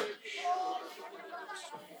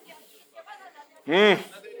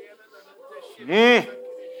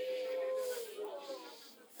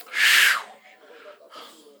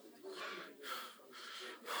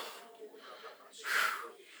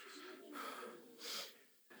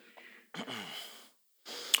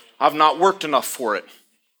 I've not worked enough for it.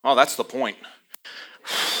 Oh, that's the point.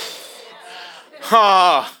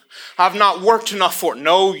 I've not worked enough for it.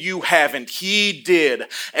 No, you haven't. He did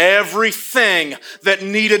everything that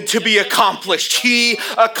needed to be accomplished. He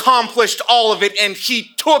accomplished all of it, and he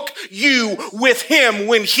took you with him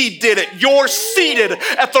when he did it. You're seated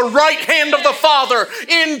at the right hand of the Father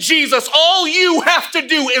in Jesus. All you have to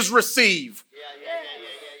do is receive.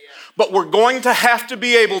 But we're going to have to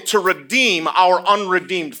be able to redeem our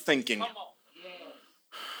unredeemed thinking.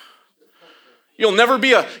 You'll never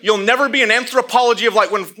be an anthropology of light.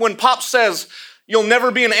 When Pop says you'll never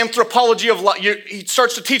be an anthropology of light, he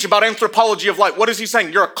starts to teach about anthropology of light. What is he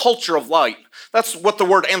saying? You're a culture of light. That's what the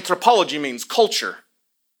word anthropology means, culture.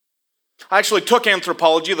 I actually took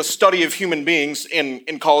anthropology, the study of human beings,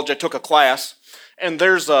 in college. I took a class, and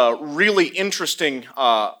there's a really interesting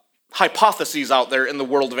hypotheses out there in the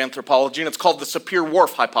world of anthropology, and it's called the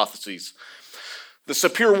Sapir-Whorf hypothesis. The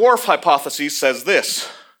Sapir-Whorf hypothesis says this: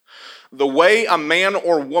 the way a man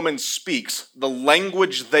or woman speaks, the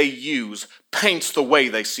language they use, paints the way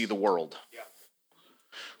they see the world.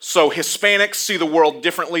 So Hispanics see the world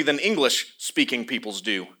differently than English-speaking peoples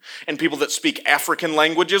do. And people that speak African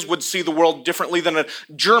languages would see the world differently than a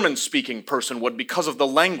German-speaking person would because of the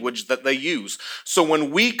language that they use. So when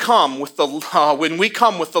we come with the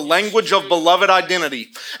language of beloved identity,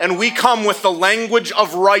 and we come with the language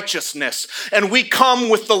of righteousness, and we come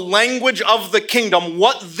with the language of the kingdom,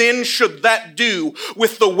 what then should that do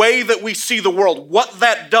with the way that we see the world? What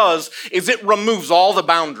that does is it removes all the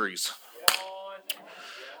boundaries.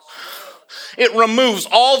 It removes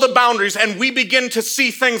all the boundaries, and we begin to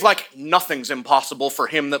see things like nothing's impossible for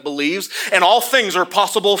him that believes, and all things are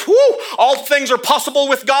possible. All things are possible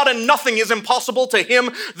with God, and nothing is impossible to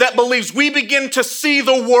him that believes. We begin to see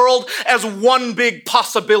the world as one big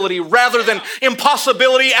possibility rather than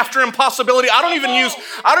impossibility after impossibility. I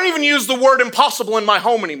don't even use the word impossible in my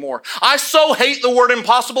home anymore. I so hate the word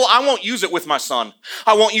impossible, I won't use it with my son.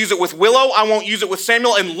 I won't use it with Willow. I won't use it with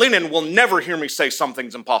Samuel, and Lennon will never hear me say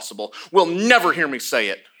something's impossible. Will never hear me say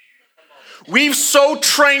it. We've so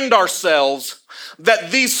trained ourselves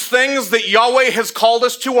that these things that Yahweh has called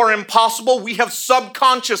us to are impossible. We have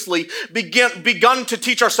subconsciously begun to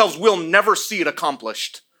teach ourselves we'll never see it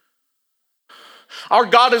accomplished. Our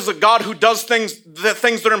God is a God who does things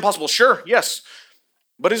that are impossible. Sure, yes.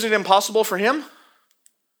 But is it impossible for him?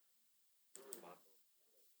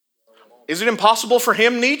 Is it impossible for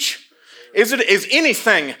him, Nietzsche? Is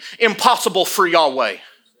anything impossible for Yahweh?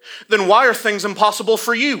 Then why are things impossible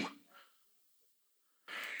for you?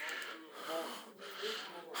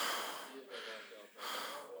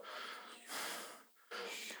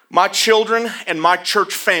 My children and my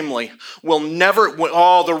church family will never,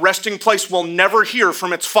 the resting place will never hear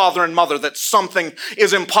from its father and mother that something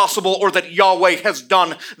is impossible or that Yahweh has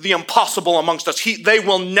done the impossible amongst us. They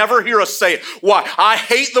will never hear us say it. Why? I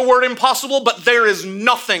hate the word impossible, but there is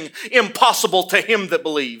nothing impossible to him that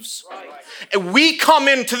believes. And we come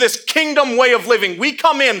into this kingdom way of living. We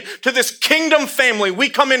come into this kingdom family. We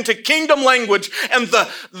come into kingdom language, and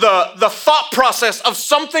the thought process of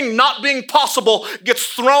something not being possible gets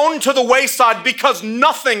thrown to the wayside because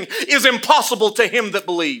nothing is impossible to him that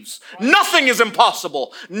believes. Nothing is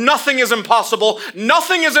impossible. Nothing is impossible.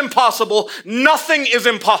 Nothing is impossible. Nothing is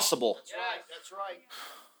impossible. That's right. That's right.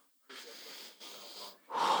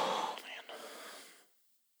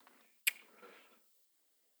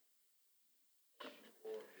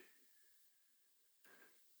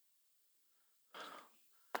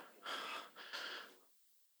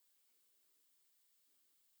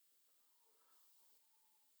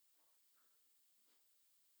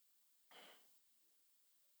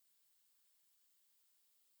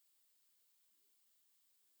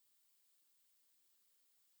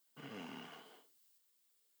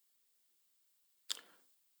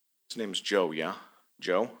 His name's Joe, yeah?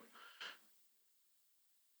 Joe?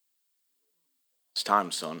 It's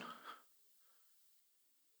time, son.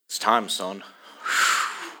 It's time, son.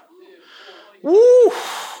 Woo!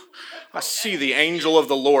 I see the angel of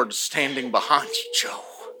the Lord standing behind you, Joe.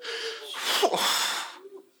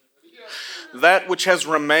 That which has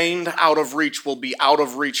remained out of reach will be out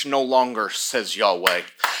of reach no longer, says Yahweh.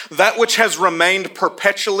 That which has remained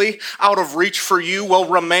perpetually out of reach for you will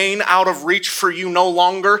remain out of reach for you no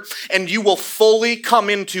longer, and you will fully come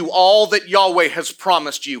into all that Yahweh has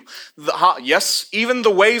promised you. Yes, even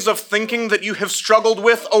the ways of thinking that you have struggled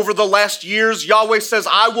with over the last years, Yahweh says,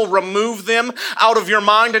 I will remove them out of your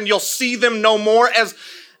mind, and you'll see them no more. As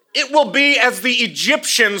it will be as the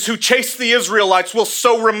Egyptians who chased the Israelites will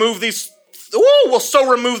so remove these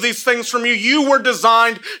things from you. You were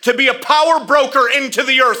designed to be a power broker into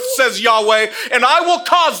the earth, says Yahweh, and I will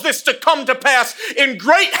cause this to come to pass in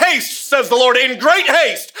great haste, says the Lord. In great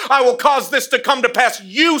haste, I will cause this to come to pass.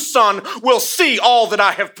 You, son, will see all that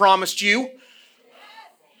I have promised you.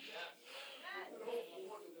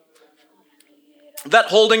 That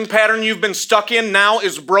holding pattern you've been stuck in now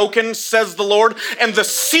is broken, says the Lord. And the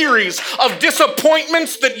series of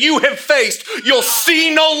disappointments that you have faced, you'll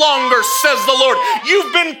see no longer, says the Lord.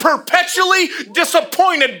 You've been perpetually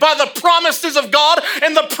disappointed by the promises of God,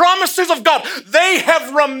 and the promises of God, they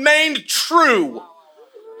have remained true.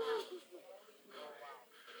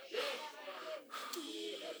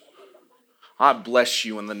 I bless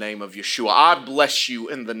you in the name of Yeshua. I bless you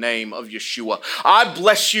in the name of Yeshua. I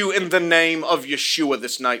bless you in the name of Yeshua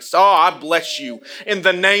this night. Oh, I bless you in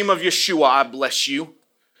the name of Yeshua. I bless you.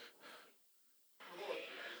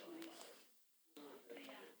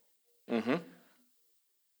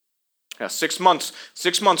 Yeah, 6 months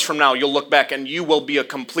from now, you'll look back and you will be a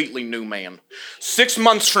completely new man. 6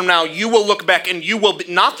 months from now, you will look back and you will be,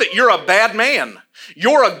 not that you're a bad man.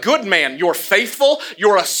 You're a good man. You're faithful.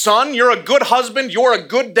 You're a son. You're a good husband. You're a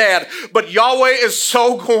good dad. But Yahweh is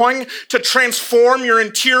so going to transform your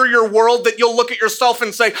interior world that you'll look at yourself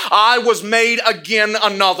and say, I was made again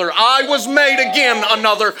another. I was made again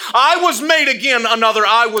another. I was made again another.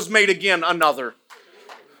 I was made again another.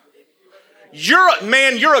 You're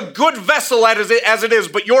a good vessel as it is,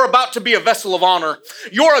 but you're about to be a vessel of honor.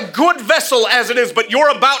 You're a good vessel as it is, but you're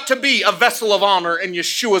about to be a vessel of honor in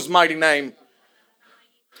Yeshua's mighty name.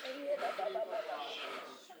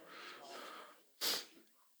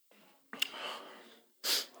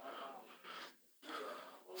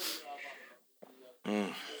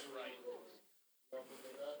 Mm.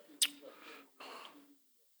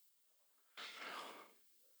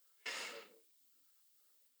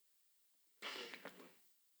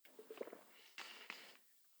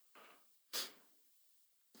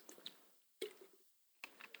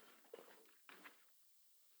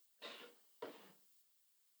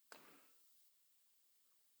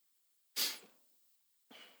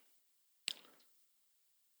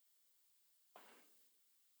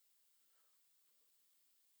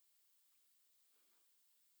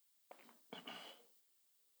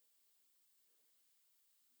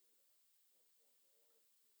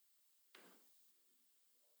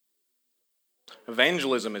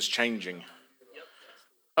 Evangelism is changing.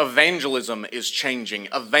 Evangelism is changing.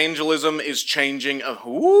 Evangelism is changing.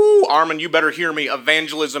 Ooh, Armin, you better hear me.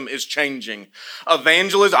 Evangelism is changing.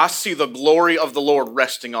 Evangelism, I see the glory of the Lord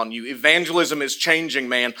resting on you. Evangelism is changing,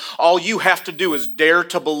 man. All you have to do is dare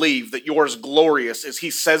to believe that you're as glorious as He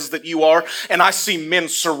says that you are. And I see men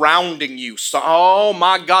surrounding you. So, oh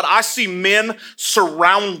my God, I see men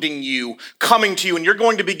surrounding you, coming to you. And you're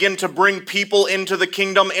going to begin to bring people into the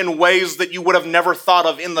kingdom in ways that you would have never thought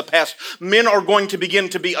of in the past. Men are going to begin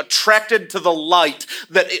to be attracted to the light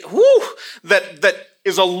that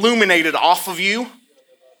is illuminated off of you.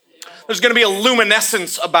 There's going to be a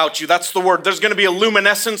luminescence about you. That's the word. There's going to be a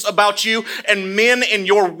luminescence about you, and men in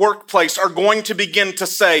your workplace are going to begin to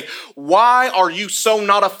say, why are you so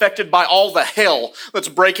not affected by all the hell that's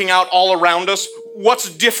breaking out all around us?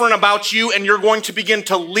 What's different about you? And you're going to begin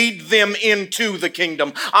to lead them into the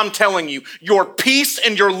kingdom. I'm telling you, your peace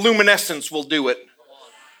and your luminescence will do it.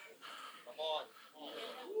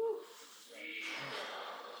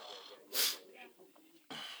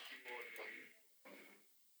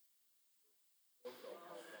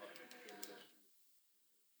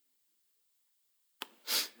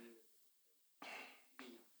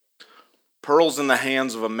 Pearls in the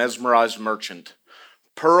hands of a mesmerized merchant.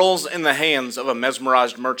 Pearls in the hands of a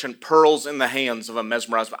mesmerized merchant. Pearls in the hands of a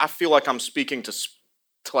mesmerized. I feel like I'm speaking to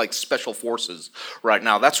like special forces right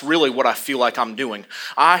now. That's really what I feel like I'm doing.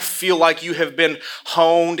 I feel like you have been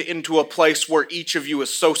honed into a place where each of you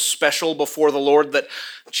is so special before the Lord that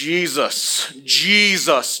Jesus,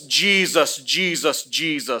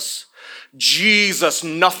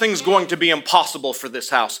 nothing's going to be impossible for this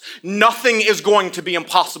house. Nothing is going to be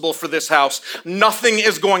impossible for this house. Nothing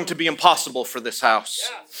is going to be impossible for this house.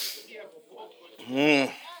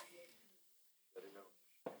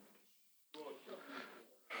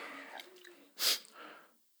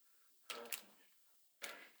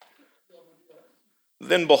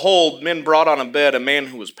 Then behold, men brought on a bed a man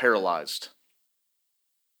who was paralyzed.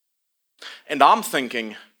 And I'm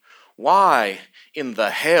thinking, why in the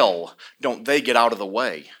hell don't they get out of the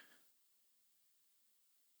way?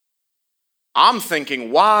 I'm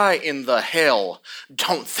thinking, why in the hell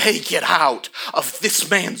don't they get out of this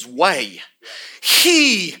man's way?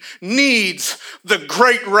 He needs the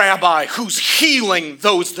great rabbi who's healing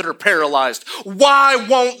those that are paralyzed. Why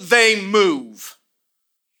won't they move?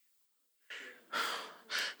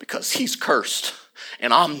 Because he's cursed.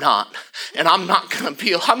 And I'm not. And I'm not going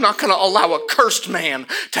to allow a cursed man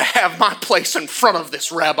to have my place in front of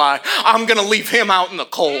this rabbi. I'm going to leave him out in the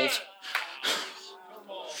cold.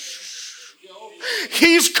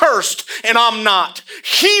 He's cursed and I'm not.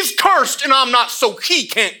 He's cursed and I'm not, so he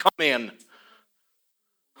can't come in.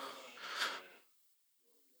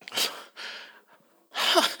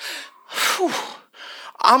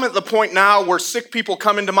 I'm at the point now where sick people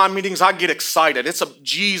come into my meetings, I get excited.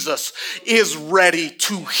 Jesus is ready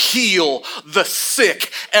to heal the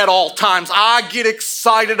sick at all times. I get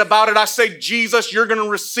excited about it. I say, Jesus, you're going to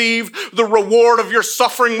receive the reward of your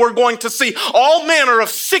suffering. We're going to see all manner of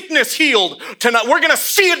sickness healed tonight. We're going to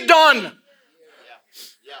see it done.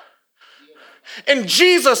 And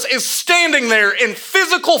Jesus is standing there in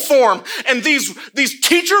physical form, and these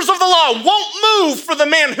teachers of the law won't move for the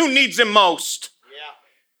man who needs him most.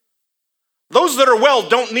 Those that are well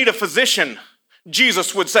don't need a physician,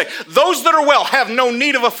 Jesus would say. Those that are well have no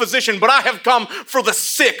need of a physician, but I have come for the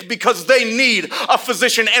sick because they need a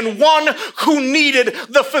physician. And one who needed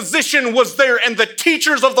the physician was there, and the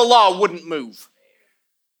teachers of the law wouldn't move.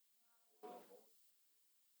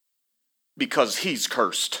 Because he's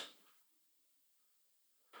cursed.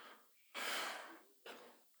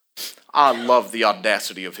 I love the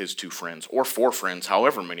audacity of his two friends, or four friends,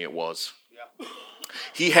 however many it was.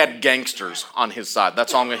 He had gangsters on his side.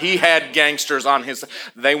 That's all. He had gangsters on his side.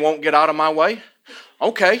 They won't get out of my way?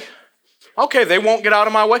 Okay, they won't get out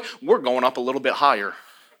of my way. We're going up a little bit higher.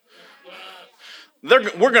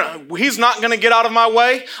 He's not going to get out of my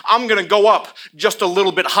way. I'm going to go up just a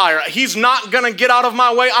little bit higher. He's not going to get out of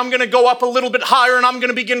my way. I'm going to go up a little bit higher, and I'm going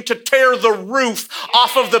to begin to tear the roof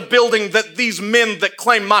off of the building that these men that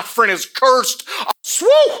claim my friend is cursed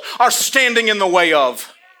are standing in the way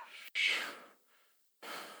of.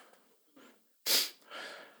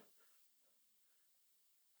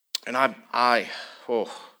 And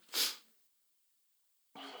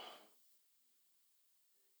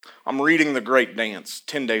I'm reading The Great Dance.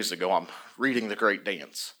 10 days ago, I'm reading The Great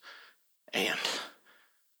Dance. And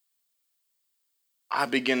I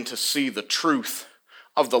begin to see the truth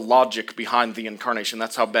of the logic behind the incarnation.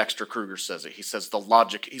 That's how Baxter Kruger says it. He says the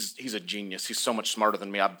logic, he's a genius. He's so much smarter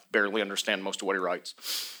than me. I barely understand most of what he writes.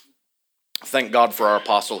 Thank God for our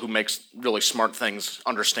apostle who makes really smart things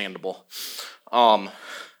understandable.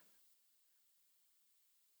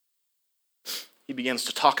 He begins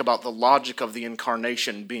to talk about the logic of the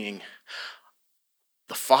incarnation being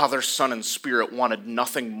the Father, Son, and Spirit wanted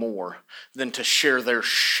nothing more than to share their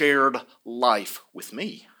shared life with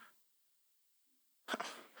me.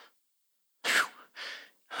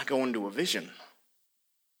 I go into a vision.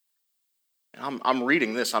 And I'm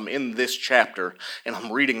reading this. I'm in this chapter, and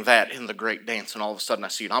I'm reading that in The Great Dance, and all of a sudden I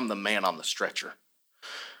see it. I'm the man on the stretcher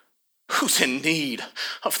who's in need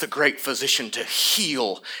of the great physician to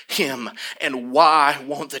heal him. And why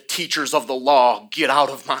won't the teachers of the law get out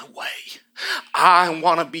of my way? I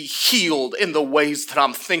want to be healed in the ways that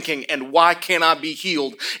I'm thinking. And why can't I be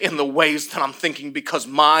healed in the ways that I'm thinking? Because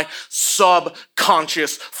my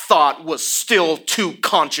subconscious thought was still too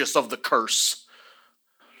conscious of the curse.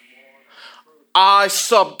 I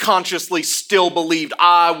subconsciously still believed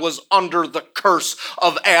I was under the curse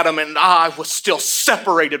of Adam and I was still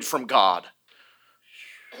separated from God.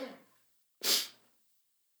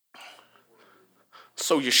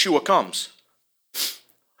 So Yeshua comes.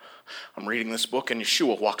 I'm reading this book and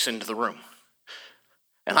Yeshua walks into the room.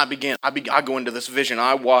 And I go into this vision.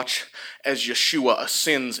 I watch as Yeshua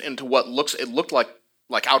ascends into what looked like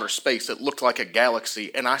outer space. It looked like a galaxy.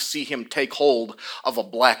 And I see him take hold of a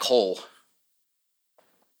black hole.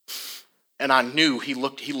 And I knew he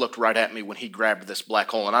looked right at me when he grabbed this black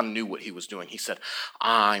hole, and I knew what he was doing. He said,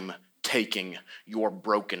 I'm taking your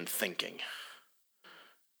broken thinking.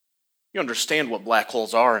 You understand what black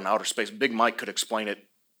holes are in outer space. Big Mike could explain it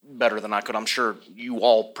better than I could. I'm sure you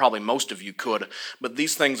all, probably most of you could. But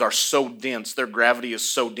these things are so dense, their gravity is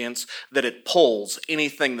so dense that it pulls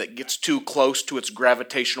anything that gets too close to its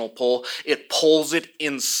gravitational pull. It pulls it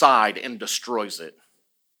inside and destroys it.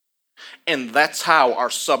 And that's how our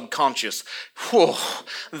subconscious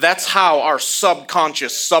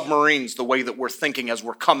submarines the way that we're thinking as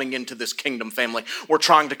we're coming into this kingdom family. We're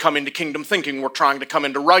trying to come into kingdom thinking. We're trying to come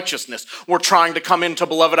into righteousness. We're trying to come into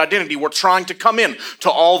beloved identity. We're trying to come in to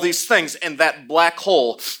all these things. And that black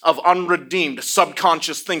hole of unredeemed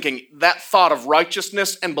subconscious thinking, that thought of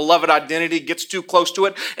righteousness and beloved identity gets too close to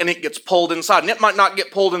it and it gets pulled inside. And it might not get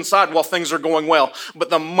pulled inside while things are going well. But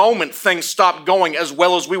the moment things stop going as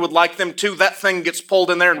well as we would like them to, that thing gets pulled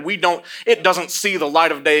in there and it doesn't see the light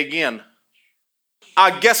of day again.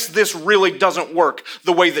 I guess this really doesn't work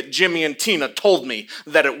the way that Jimmy and Tina told me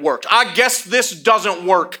that it worked. I guess this doesn't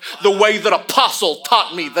work the way that Apostle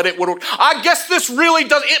taught me that it would work. I guess this really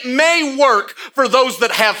does. It may work for those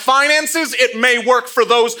that have finances. It may work for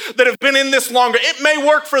those that have been in this longer. It may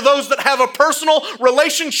work for those that have a personal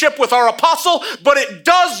relationship with our Apostle, but it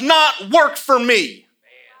does not work for me.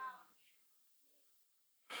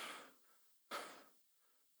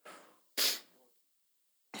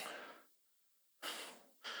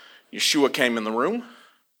 Yeshua came in the room,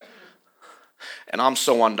 and I'm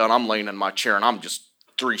so undone. I'm laying in my chair, and I'm just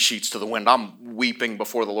 3 sheets to the wind. I'm weeping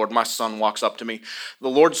before the Lord. My son walks up to me. The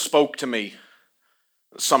Lord spoke to me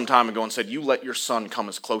some time ago and said, you let your son come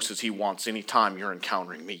as close as he wants anytime you're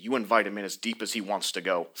encountering me. You invite him in as deep as he wants to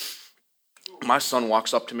go. My son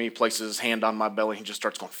walks up to me, places his hand on my belly, and just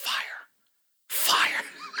starts going, fire, fire.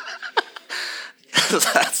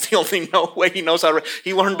 That's the only way he knows how to.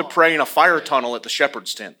 He learned to pray in a fire tunnel at the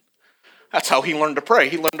shepherd's tent. That's how he learned to pray.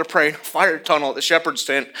 He learned to pray in a fire tunnel at the shepherd's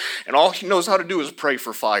tent, and all he knows how to do is pray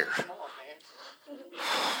for fire.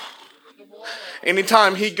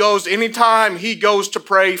 Anytime he goes to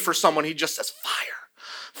pray for someone, he just says, fire,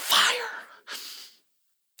 fire.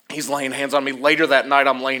 He's laying hands on me. Later that night,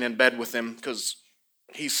 I'm laying in bed with him because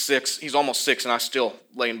he's 6. He's almost 6, and I still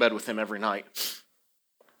lay in bed with him every night.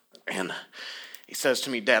 And he says to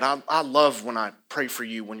me, Dad, I love when I pray for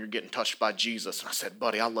you when you're getting touched by Jesus. And I said,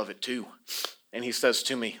 buddy, I love it too. And he says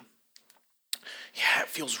to me, yeah, it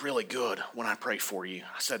feels really good when I pray for you.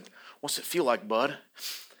 I said, what's it feel like, bud?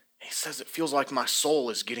 He He says, it feels like my soul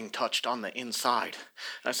is getting touched on the inside.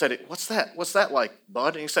 And I said, what's that? What's that like,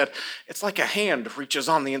 bud? And he said, it's like a hand reaches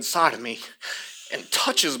on the inside of me and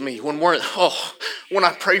touches me when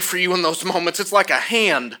I pray for you in those moments. It's like a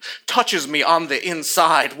hand touches me on the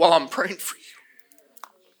inside while I'm praying for you.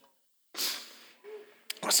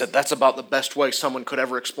 I said, that's about the best way someone could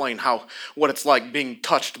ever explain what it's like being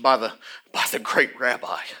touched by the great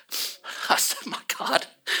rabbi. I said, my God.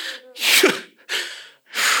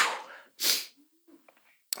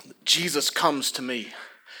 Jesus comes to me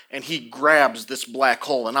and he grabs this black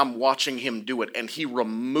hole and I'm watching him do it and he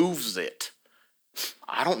removes it.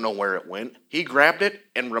 I don't know where it went. He grabbed it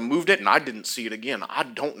and removed it and I didn't see it again. I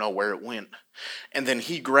don't know where it went. And then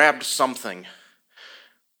he grabbed something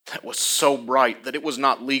that was so bright that it was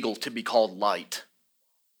not legal to be called light.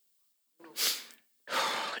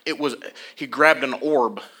 He grabbed an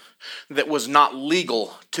orb that was not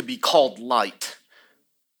legal to be called light.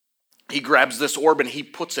 He grabs this orb and he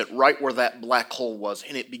puts it right where that black hole was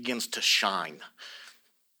and it begins to shine.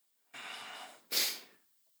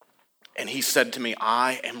 And he said to me,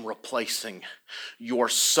 I am replacing your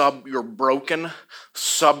broken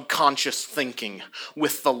subconscious thinking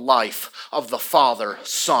with the life of the Father,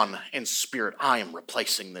 Son, and Spirit. I am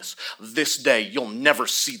replacing this. This day, you'll never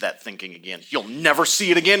see that thinking again. You'll never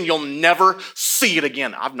see it again. You'll never see it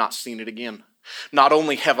again. I've not seen it again. Not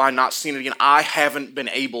only have I not seen it again, I haven't been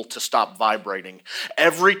able to stop vibrating.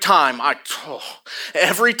 Every time I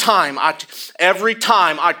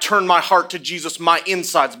turn my heart to Jesus, my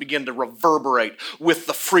insides begin to reverberate with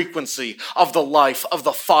the frequency of the life of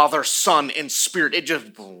the Father, Son, and Spirit. It just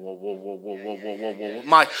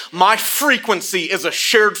my frequency is a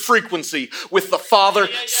shared frequency with the Father,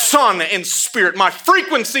 Son, and Spirit. My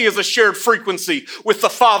frequency is a shared frequency with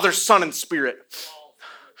the Father, Son, and Spirit.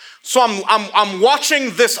 So I'm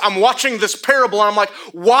watching this parable and I'm like,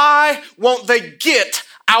 why won't they get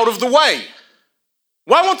out of the way?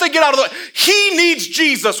 Why won't they get out of the way? He needs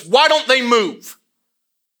Jesus. Why don't they move?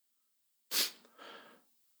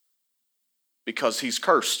 Because he's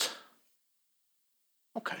cursed.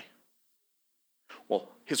 Okay. Well,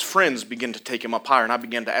 his friends begin to take him up higher and I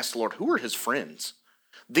began to ask the Lord, who are his friends?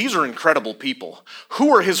 These are incredible people.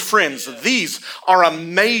 Who are his friends? These are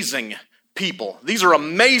amazing people. These are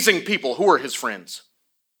amazing people. Who are his friends?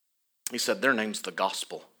 He said, their name's the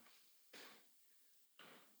gospel.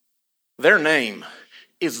 Their name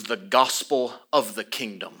is the gospel of the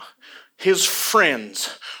kingdom. His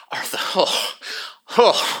friends are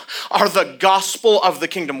the gospel of the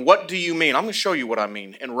kingdom. What do you mean? I'm going to show you what I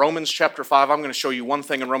mean. In Romans chapter 5, I'm going to show you one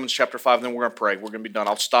thing in Romans chapter 5, then we're going to pray. We're going to be done.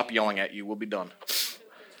 I'll stop yelling at you. We'll be done.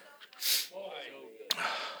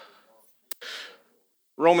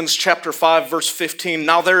 Romans chapter 5, verse 15,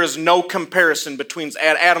 now there is no comparison between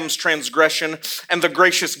Adam's transgression and the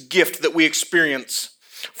gracious gift that we experience.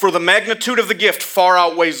 For the magnitude of the gift far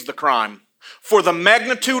outweighs the crime. For the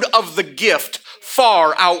magnitude of the gift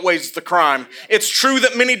far outweighs the crime. It's true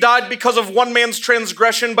that many died because of one man's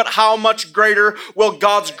transgression, but how much greater will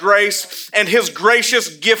God's grace and his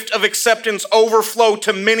gracious gift of acceptance overflow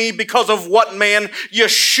to many because of what man,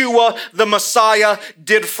 Yeshua, the Messiah,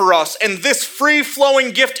 did for us. And this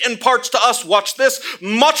free-flowing gift imparts to us, watch this,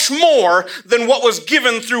 much more than what was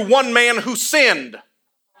given through one man who sinned.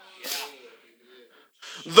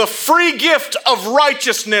 The free gift of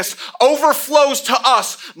righteousness overflows to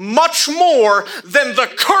us much more than the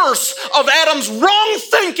curse of Adam's wrong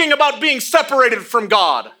thinking about being separated from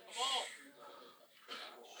God.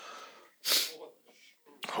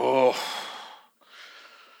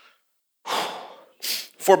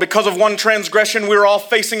 For because of one transgression, we are all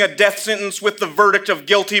facing a death sentence with the verdict of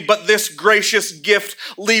guilty, but this gracious gift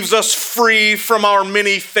leaves us free from our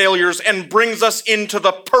many failures and brings us into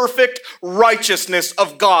the perfect righteousness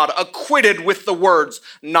of God, acquitted with the words,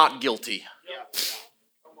 not guilty.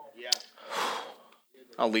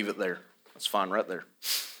 I'll leave it there. That's fine right there.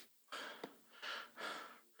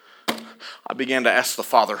 I began to ask the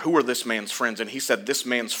Father, who are this man's friends? And he said, this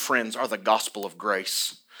man's friends are the gospel of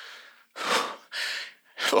grace.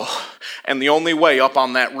 And the only way up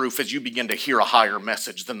on that roof is you begin to hear a higher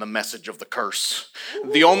message than the message of the curse.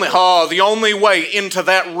 The only way into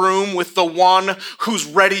that room with the one who's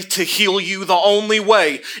ready to heal you, the only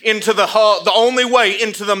way into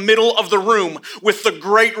the middle of the room with the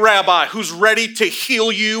great rabbi who's ready to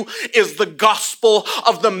heal you is the gospel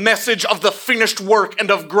of the message of the finished work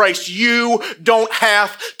and of grace. You don't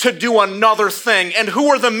have to do another thing. And who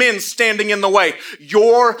are the men standing in the way?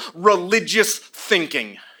 Your religious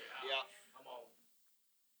thinking.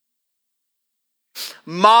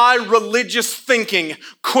 My religious thinking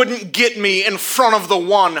couldn't get me in front of the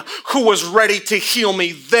one who was ready to heal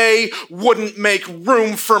me. They wouldn't make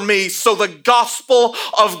room for me. So the gospel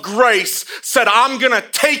of grace said, I'm going to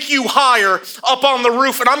take you higher up on the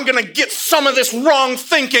roof, and I'm going to get some of this wrong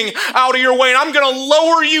thinking out of your way, and I'm going to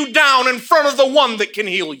lower you down in front of the one that can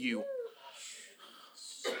heal you.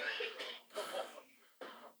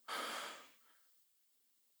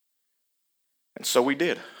 And so we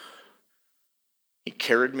did. He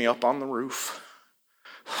carried me up on the roof,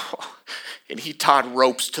 and he tied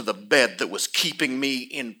ropes to the bed that was keeping me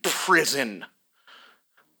in prison.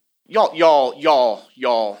 Y'all,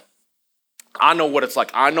 I know what it's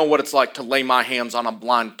like. I know what it's like to lay my hands on a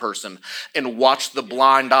blind person and watch the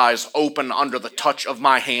blind eyes open under the touch of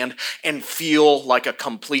my hand and feel like a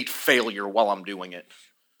complete failure while I'm doing it.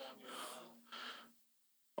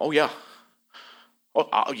 Oh, yeah.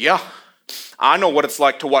 Yeah. I know what it's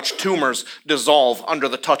like to watch tumors dissolve under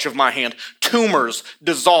the touch of my hand. Tumors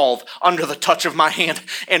dissolve under the touch of my hand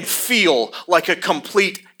and feel like a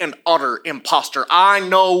complete and utter imposter. I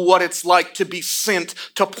know what it's like to be sent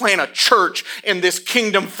to plant a church in this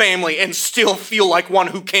kingdom family and still feel like one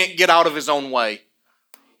who can't get out of his own way.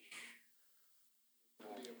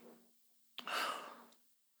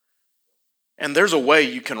 And there's a way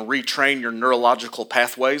you can retrain your neurological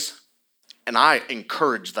pathways, and I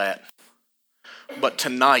encourage that. But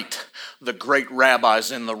tonight, the great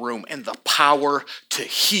rabbi's in the room, and the power to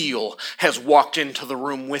heal has walked into the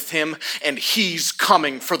room with him, and he's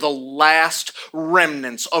coming for the last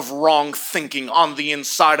remnants of wrong thinking on the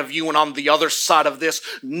inside of you. And on the other side of this,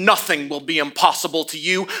 nothing will be impossible to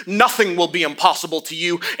you, nothing will be impossible to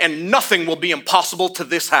you, and nothing will be impossible to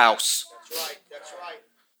this house. That's right.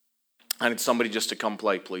 I need somebody just to come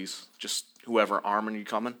play, please. Just whoever. Armin, you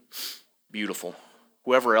coming? Beautiful.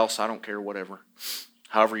 Whoever else, I don't care, whatever.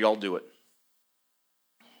 However y'all do it.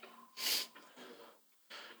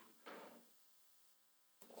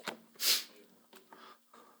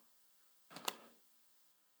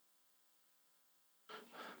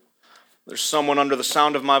 There's someone under the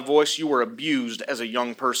sound of my voice. You were abused as a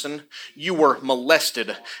young person. You were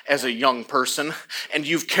molested as a young person. And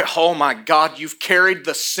you've carried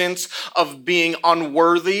the sense of being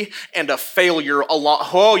unworthy and a failure along.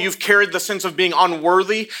 Oh, you've carried the sense of being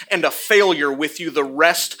unworthy and a failure with you the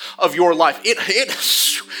rest of your life.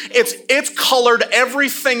 It's colored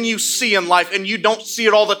everything you see in life, and you don't see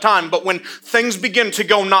it all the time. But when things begin to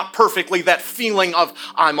go not perfectly, that feeling of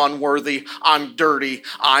I'm unworthy, I'm dirty,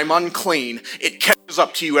 I'm unclean, it catches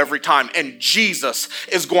up to you every time. And Jesus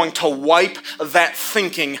is going to wipe that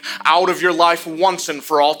thinking out of your life once and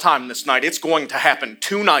for all time this night. It's going to happen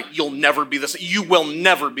tonight. You'll never be the same. You will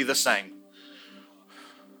never be the same.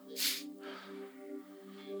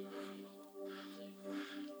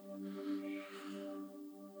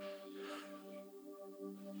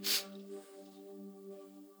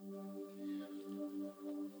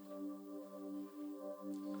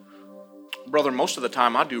 Brother, most of the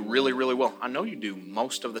time I do really, really well. I know you do.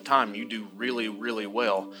 Most of the time you do really, really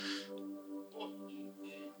well.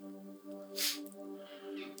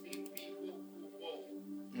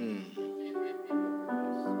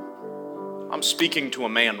 I'm speaking to a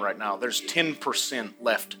man right now. There's 10%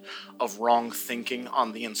 left of wrong thinking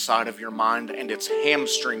on the inside of your mind, and it's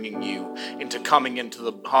hamstringing you into coming into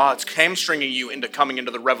the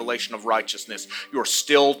revelation of righteousness. You're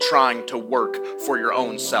still trying to work for your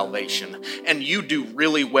own salvation, and you do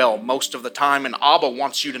really well most of the time. And Abba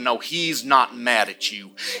wants you to know He's not mad at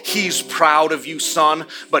you. He's proud of you, son,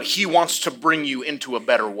 but He wants to bring you into a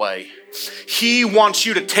better way. He wants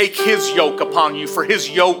you to take His yoke upon you, for His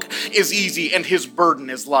yoke is easy and His burden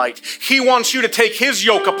is light. He wants you to take His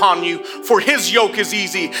yoke upon you, for His yoke is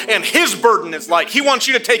easy and His burden is light. He wants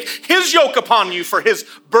you to take His yoke upon you, for His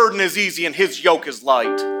burden is easy and His yoke is light.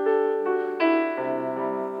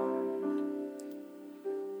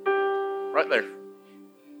 Right there.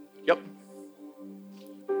 Yep.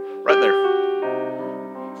 Right there.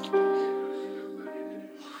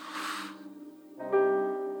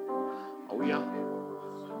 Oh yeah.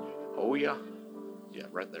 Oh yeah. Yeah,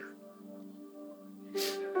 right there.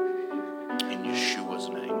 In Yeshua's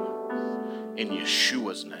name. In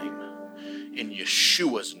Yeshua's name. In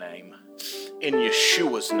Yeshua's name. In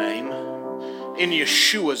Yeshua's name. In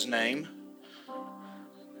Yeshua's name.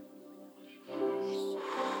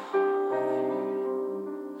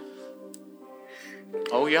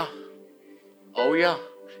 Oh yeah. Oh yeah.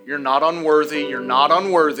 You're not unworthy, you're not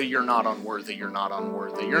unworthy, you're not unworthy, you're not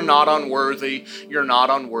unworthy, you're not unworthy, you're not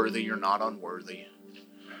unworthy, you're not unworthy.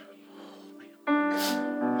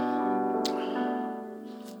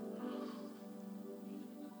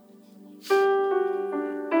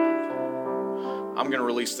 going to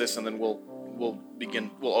release this and then we'll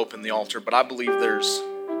open the altar. But I believe there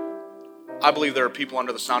are people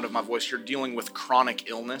under the sound of my voice. You're dealing with chronic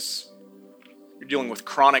illness. You're dealing with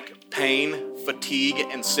chronic pain, fatigue,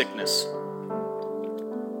 and sickness.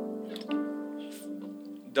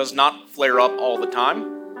 It does not flare up all the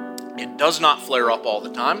time. It does not flare up all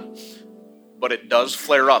the time, but it does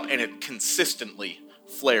flare up, and it consistently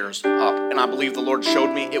flares up. And I believe the Lord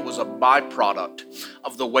showed me it was a byproduct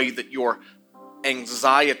of the way that your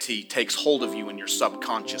anxiety takes hold of you in your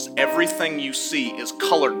subconscious. Everything you see is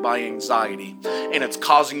colored by anxiety, and it's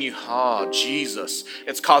causing you,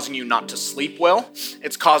 it's causing you not to sleep well.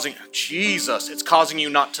 It's causing you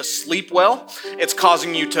not to sleep well. It's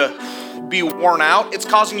causing you to be worn out. It's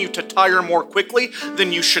causing you to tire more quickly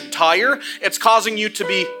than you should tire. It's causing you to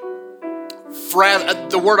be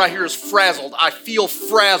the word I hear is frazzled. I feel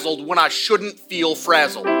frazzled when I shouldn't feel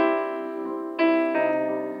frazzled.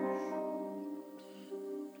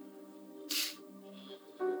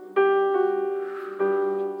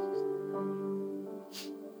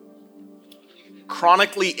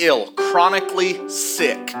 Chronically ill, chronically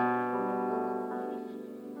sick.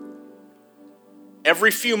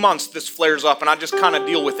 Every few months this flares up and I just kind of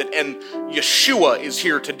deal with it, and Yeshua is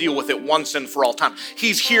here to deal with it once and for all time.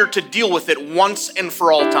 He's here to deal with it once and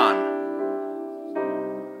for all time.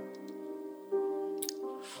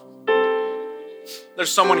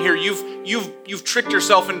 There's someone here, you've tricked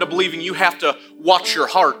yourself into believing you have to watch your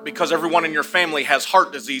heart because everyone in your family has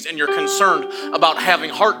heart disease, and you're concerned about having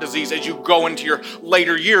heart disease as you go into your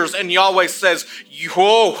later years. And Yahweh says,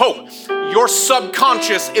 your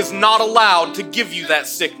subconscious is not allowed to give you that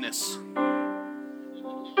sickness.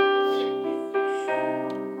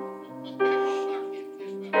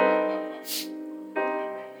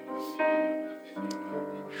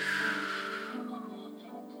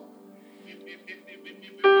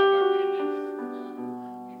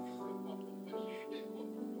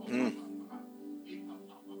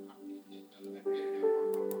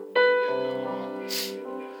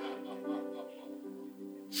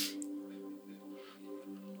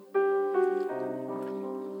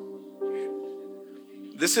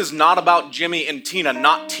 This is not about Jimmy and Tina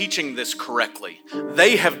not teaching this correctly.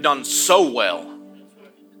 They have done so well.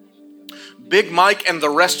 Big Mike and the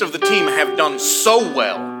rest of the team have done so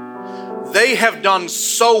well. They have done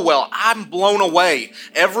so well. I'm blown away.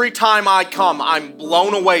 Every time I come, I'm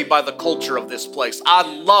blown away by the culture of this place. I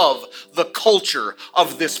love the culture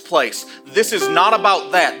of this place. This is not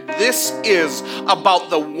about that. This is about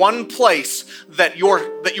the one place that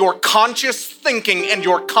your conscious thinking and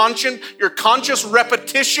your conscious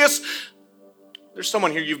repetitious. There's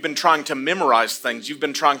someone here, you've been trying to memorize things. You've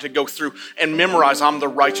been trying to go through and memorize, I'm the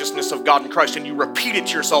righteousness of God in Christ. And you repeat it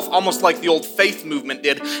to yourself almost like the old faith movement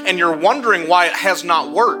did. And you're wondering why it has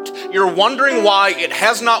not worked. You're wondering why it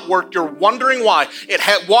has not worked. You're wondering why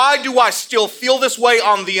why do I still feel this way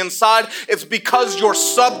on the inside? It's because your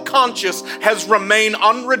subconscious has remained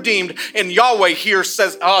unredeemed. And Yahweh here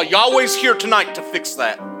says, Yahweh's here tonight to fix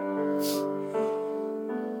that.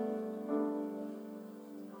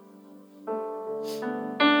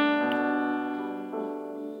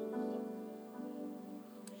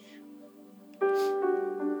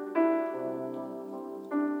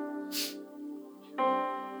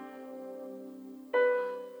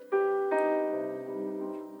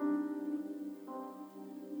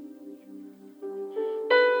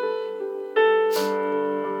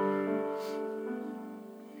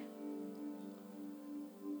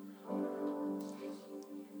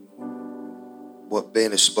 What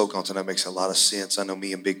Ben has spoken on tonight makes a lot of sense. I know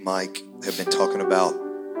me and Big Mike have been talking about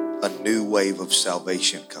a new wave of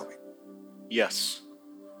salvation coming. Yes.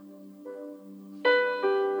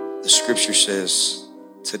 The scripture says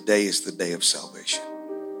today is the day of salvation.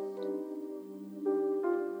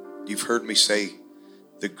 You've heard me say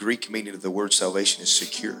the Greek meaning of the word salvation is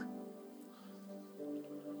secure.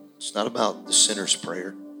 It's not about the sinner's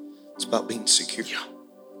prayer. It's about being secure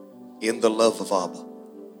in the love of Abba.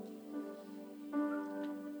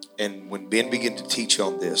 And when Ben began to teach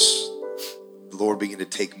on this, the Lord began to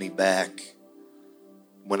take me back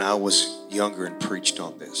when I was younger and preached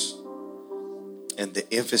on this. And the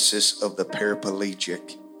emphasis of the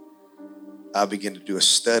paraplegic, I began to do a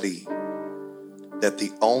study that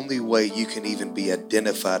the only way you can even be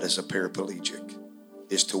identified as a paraplegic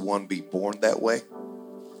is to, one, be born that way,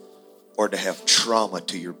 or to have trauma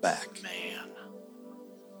to your back. Man.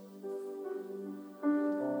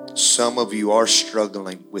 Some of you are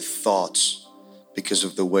struggling with thoughts because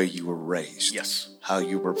of the way you were raised. Yes. How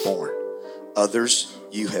you were born. Others,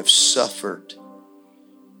 you have suffered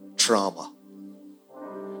trauma.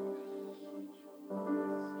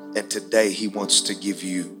 And today he wants to give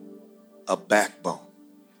you a backbone,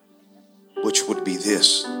 which would be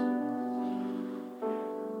this.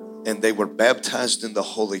 And they were baptized in the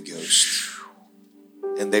Holy Ghost,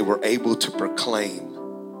 and they were able to proclaim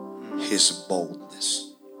his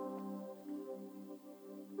boldness.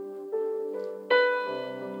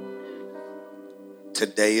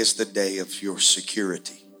 Today is the day of your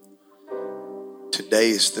security. Today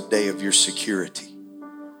is the day of your security.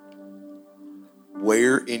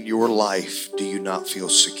 Where in your life do you not feel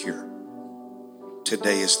secure?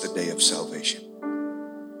 Today is the day of salvation.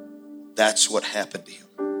 That's what happened to him.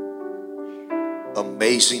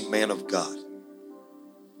 Amazing man of God.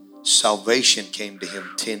 Salvation came to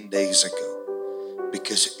him 10 days ago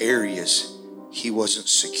because areas he wasn't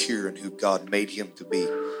secure in who God made him to be.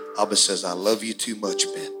 Abba says, I love you too much,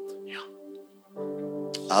 Ben.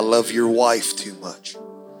 I love your wife too much.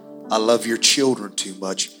 I love your children too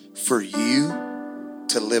much for you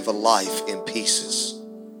to live a life in pieces.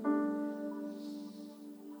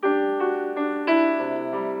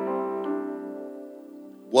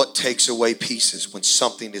 What takes away pieces when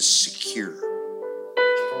something is secure?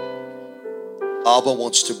 Abba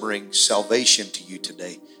wants to bring salvation to you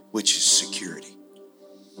today, which is security.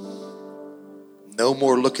 No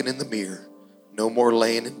more looking in the mirror. No more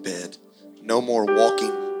laying in bed. No more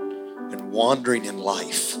walking and wandering in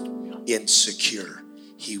life insecure.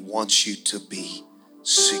 He wants you to be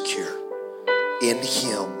secure in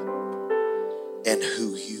him and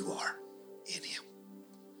who you are in him.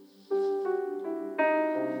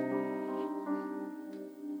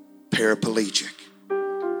 Paraplegic.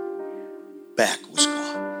 Back was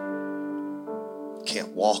gone.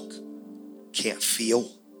 Can't walk. Can't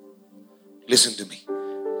feel. Listen to me.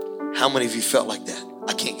 How many of you felt like that?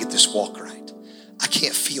 I can't get this walk right. I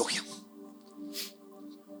can't feel him.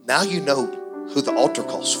 Now you know who the altar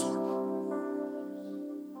calls for.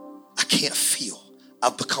 I can't feel.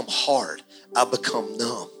 I've become hard. I've become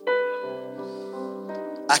numb.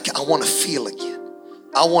 I want to feel again.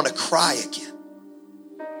 I want to cry again.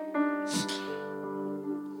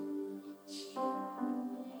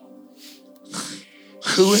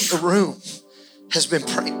 Who in the room has been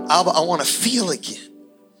praying, Abba, I want to feel again.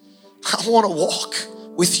 I want to walk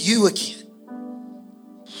with you again.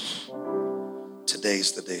 Today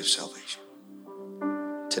is the day of salvation.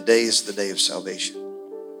 Today is the day of salvation.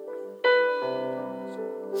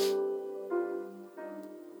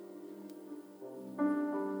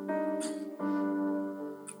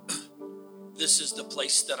 This is the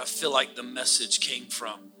place that I feel like the message came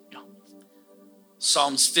from.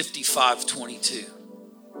 Psalms 55:22.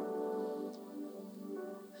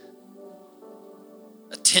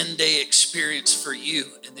 A 10-day experience for you,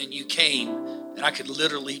 and then you came, and I could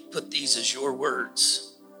literally put these as your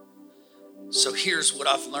words. So here's what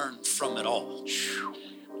I've learned from it all.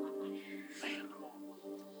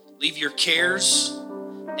 Leave your cares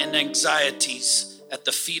and anxieties at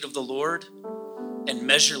the feet of the Lord, and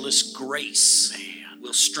measureless grace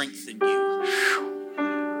will strengthen you.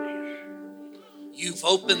 You've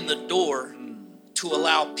opened the door to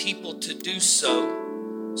allow people to do so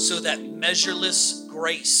that measureless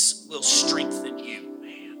grace will strengthen you.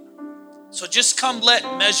 So just come let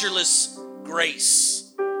measureless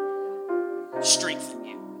grace strengthen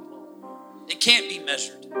you. It can't be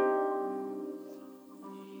measured.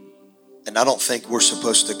 And I don't think we're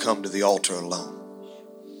supposed to come to the altar alone.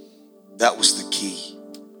 That was the key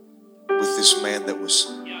with this man that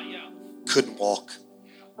couldn't walk,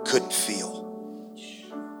 couldn't feel.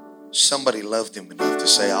 Somebody loved him enough to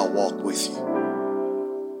say, I'll walk with you.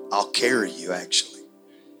 I'll carry you, actually.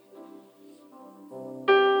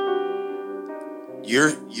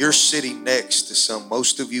 You're sitting next to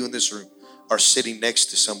most of you in this room are sitting next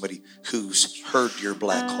to somebody who's heard your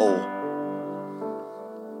black hole,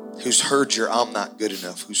 who's heard your I'm not good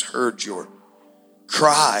enough, who's heard your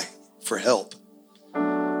cry for help.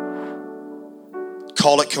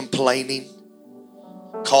 Call it complaining.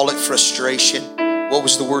 Call it frustration. What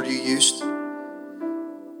was the word you used? I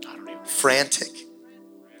don't even. Frantic.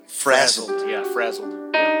 Frazzled. Yeah,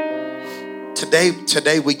 frazzled. Yeah.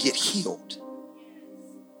 Today we get healed.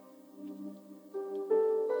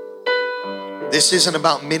 This isn't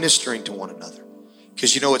about ministering to one another.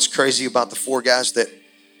 Because you know what's crazy about the 4 guys that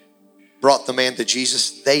brought the man to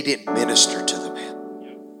Jesus? They didn't minister to the man.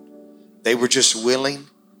 They were just willing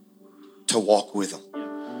to walk with him.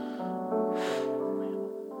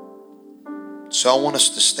 So I want us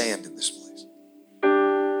to stand in this place.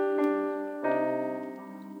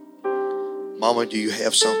 Mama, do you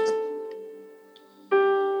have something?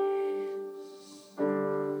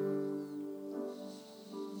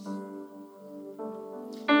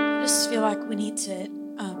 I just feel like we need to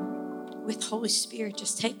Spirit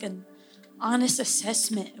just take an honest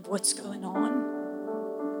assessment of what's going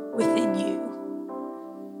on within you.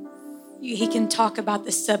 He can talk about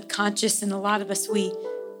the subconscious, and a lot of us, we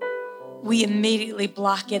immediately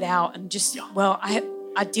block it out and just, well,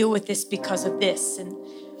 I deal with this because of this. And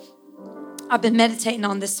I've been meditating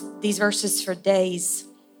on these verses for days.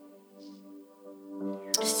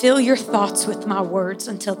 Fill your thoughts with my words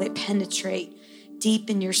until they penetrate deep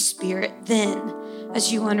in your spirit. Then,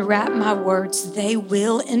 as you unwrap my words, they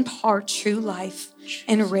will impart true life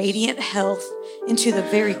and radiant health into the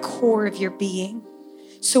very core of your being.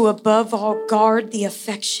 So above all, guard the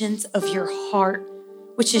affections of your heart,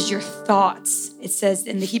 which is your thoughts. It says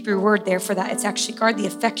in the Hebrew word there for that, it's actually guard the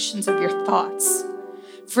affections of your thoughts,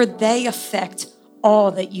 for they affect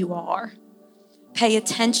all that you are. Pay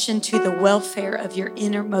attention to the welfare of your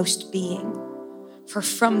innermost being, for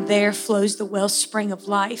from there flows the wellspring of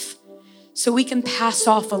life. So we can pass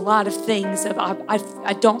off a lot of things of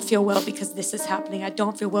I don't feel well because this is happening. I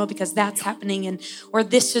don't feel well because that's happening, or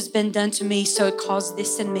this has been done to me, so it caused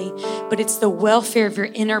this in me. But it's the welfare of your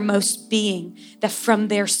innermost being that from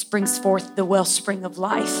there springs forth the wellspring of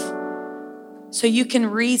life. So you can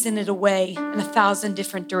reason it away in 1,000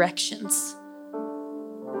 different directions.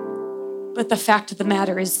 But the fact of the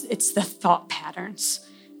matter is, it's the thought patterns.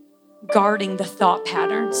 Guarding the thought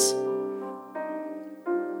patterns.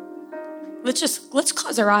 Let's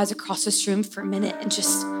close our eyes across this room for a minute and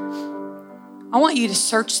just, I want you to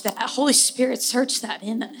search that. Holy Spirit, search that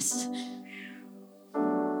in us.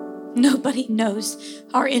 Nobody knows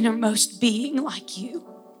our innermost being like you.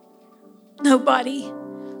 Nobody.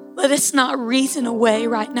 Let us not reason away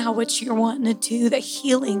right now what you're wanting to do, the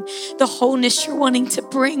healing, the wholeness you're wanting to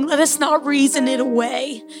bring. Let us not reason it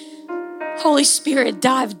away. Holy Spirit,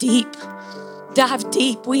 dive deep. Dive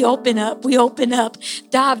deep. We open up.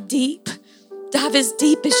 Dive deep. Dive as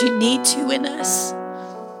deep as you need to in us.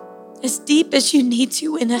 As deep as you need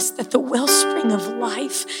to in us, that the wellspring of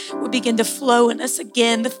life will begin to flow in us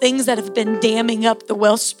again. The things that have been damming up the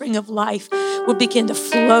wellspring of life will begin to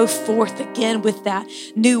flow forth again with that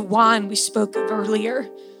new wine we spoke of earlier.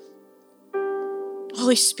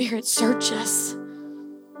 Holy Spirit, search us.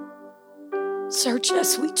 Search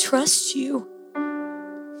us. We trust you.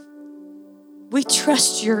 We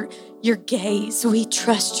trust your gaze. We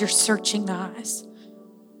trust your searching eyes.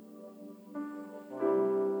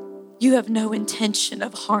 You have no intention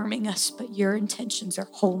of harming us, but your intentions are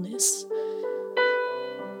wholeness.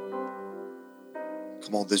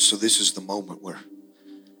 Come on, so this is the moment where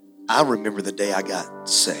I remember the day I got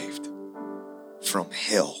saved from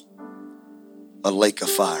hell, a lake of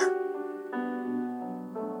fire.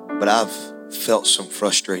 But I've felt some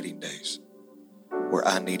frustrating days where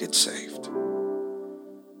I needed saved.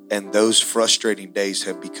 And those frustrating days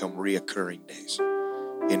have become reoccurring days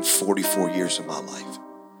in 44 years of my life.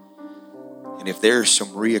 And if there are some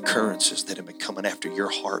reoccurrences that have been coming after your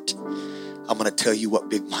heart, I'm going to tell you what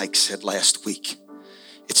Big Mike said last week.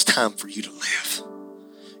 It's time for you to live.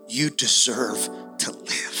 You deserve to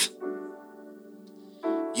live.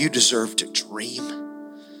 You deserve to dream.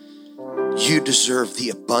 You deserve the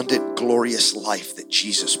abundant, glorious life that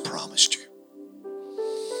Jesus promised you.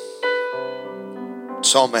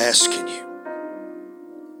 So I'm asking you,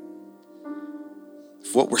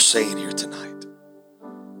 if what we're saying here tonight,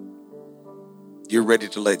 you're ready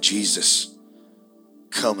to let Jesus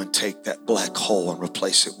come and take that black hole and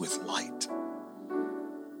replace it with light.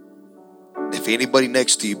 If anybody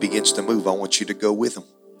next to you begins to move, I want you to go with them.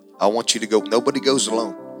 I want you to go. Nobody goes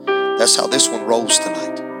alone. That's how this one rolls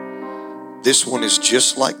tonight. This one is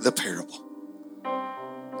just like the parable.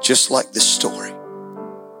 Just like the story.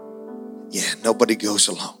 Yeah, nobody goes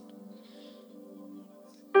alone.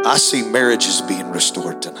 I see marriages being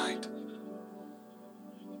restored tonight.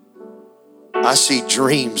 I see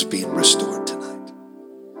dreams being restored tonight.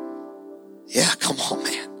 Yeah, come on,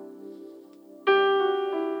 man.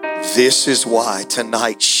 This is why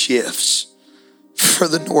tonight shifts for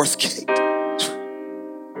the North Gate.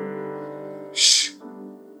 Shh.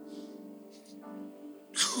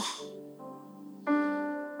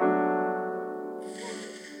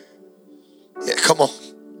 Yeah, come on.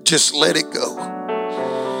 Just let it go.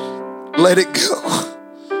 Let it go.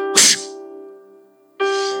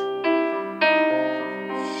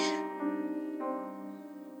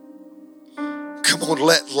 Come on,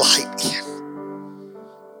 let light in.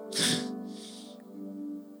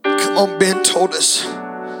 Come on, Ben told us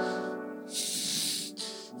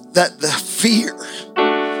that the fear,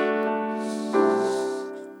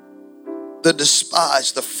 the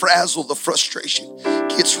despise, the frazzle, the frustration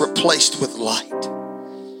gets replaced with light.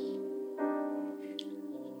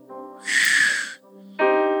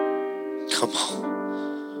 Come on.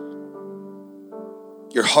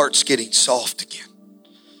 Your heart's getting soft again.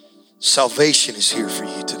 Salvation is here for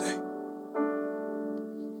you today.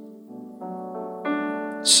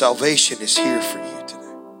 Salvation is here for you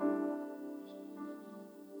today.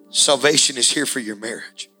 Salvation is here for your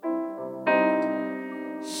marriage.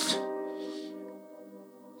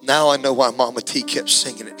 Now I know why Mama T kept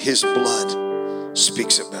singing it. His blood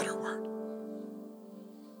speaks a better word.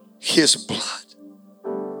 His blood.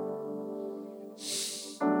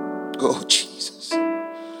 Oh, Jesus.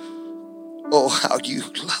 Oh, how you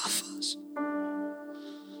love us.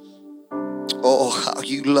 Oh, how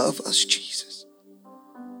you love us, Jesus.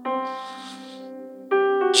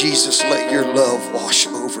 Jesus, let your love wash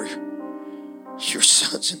over your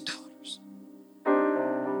sons and daughters.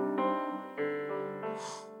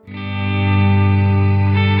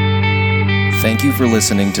 Thank you for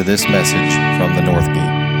listening to this message from the North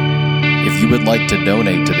Gate. If you would like to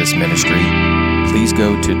donate to this ministry, please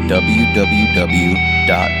go to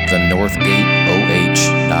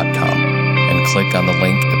www.thenorthgateoh.com and click on the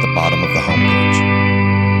link at the bottom of the homepage.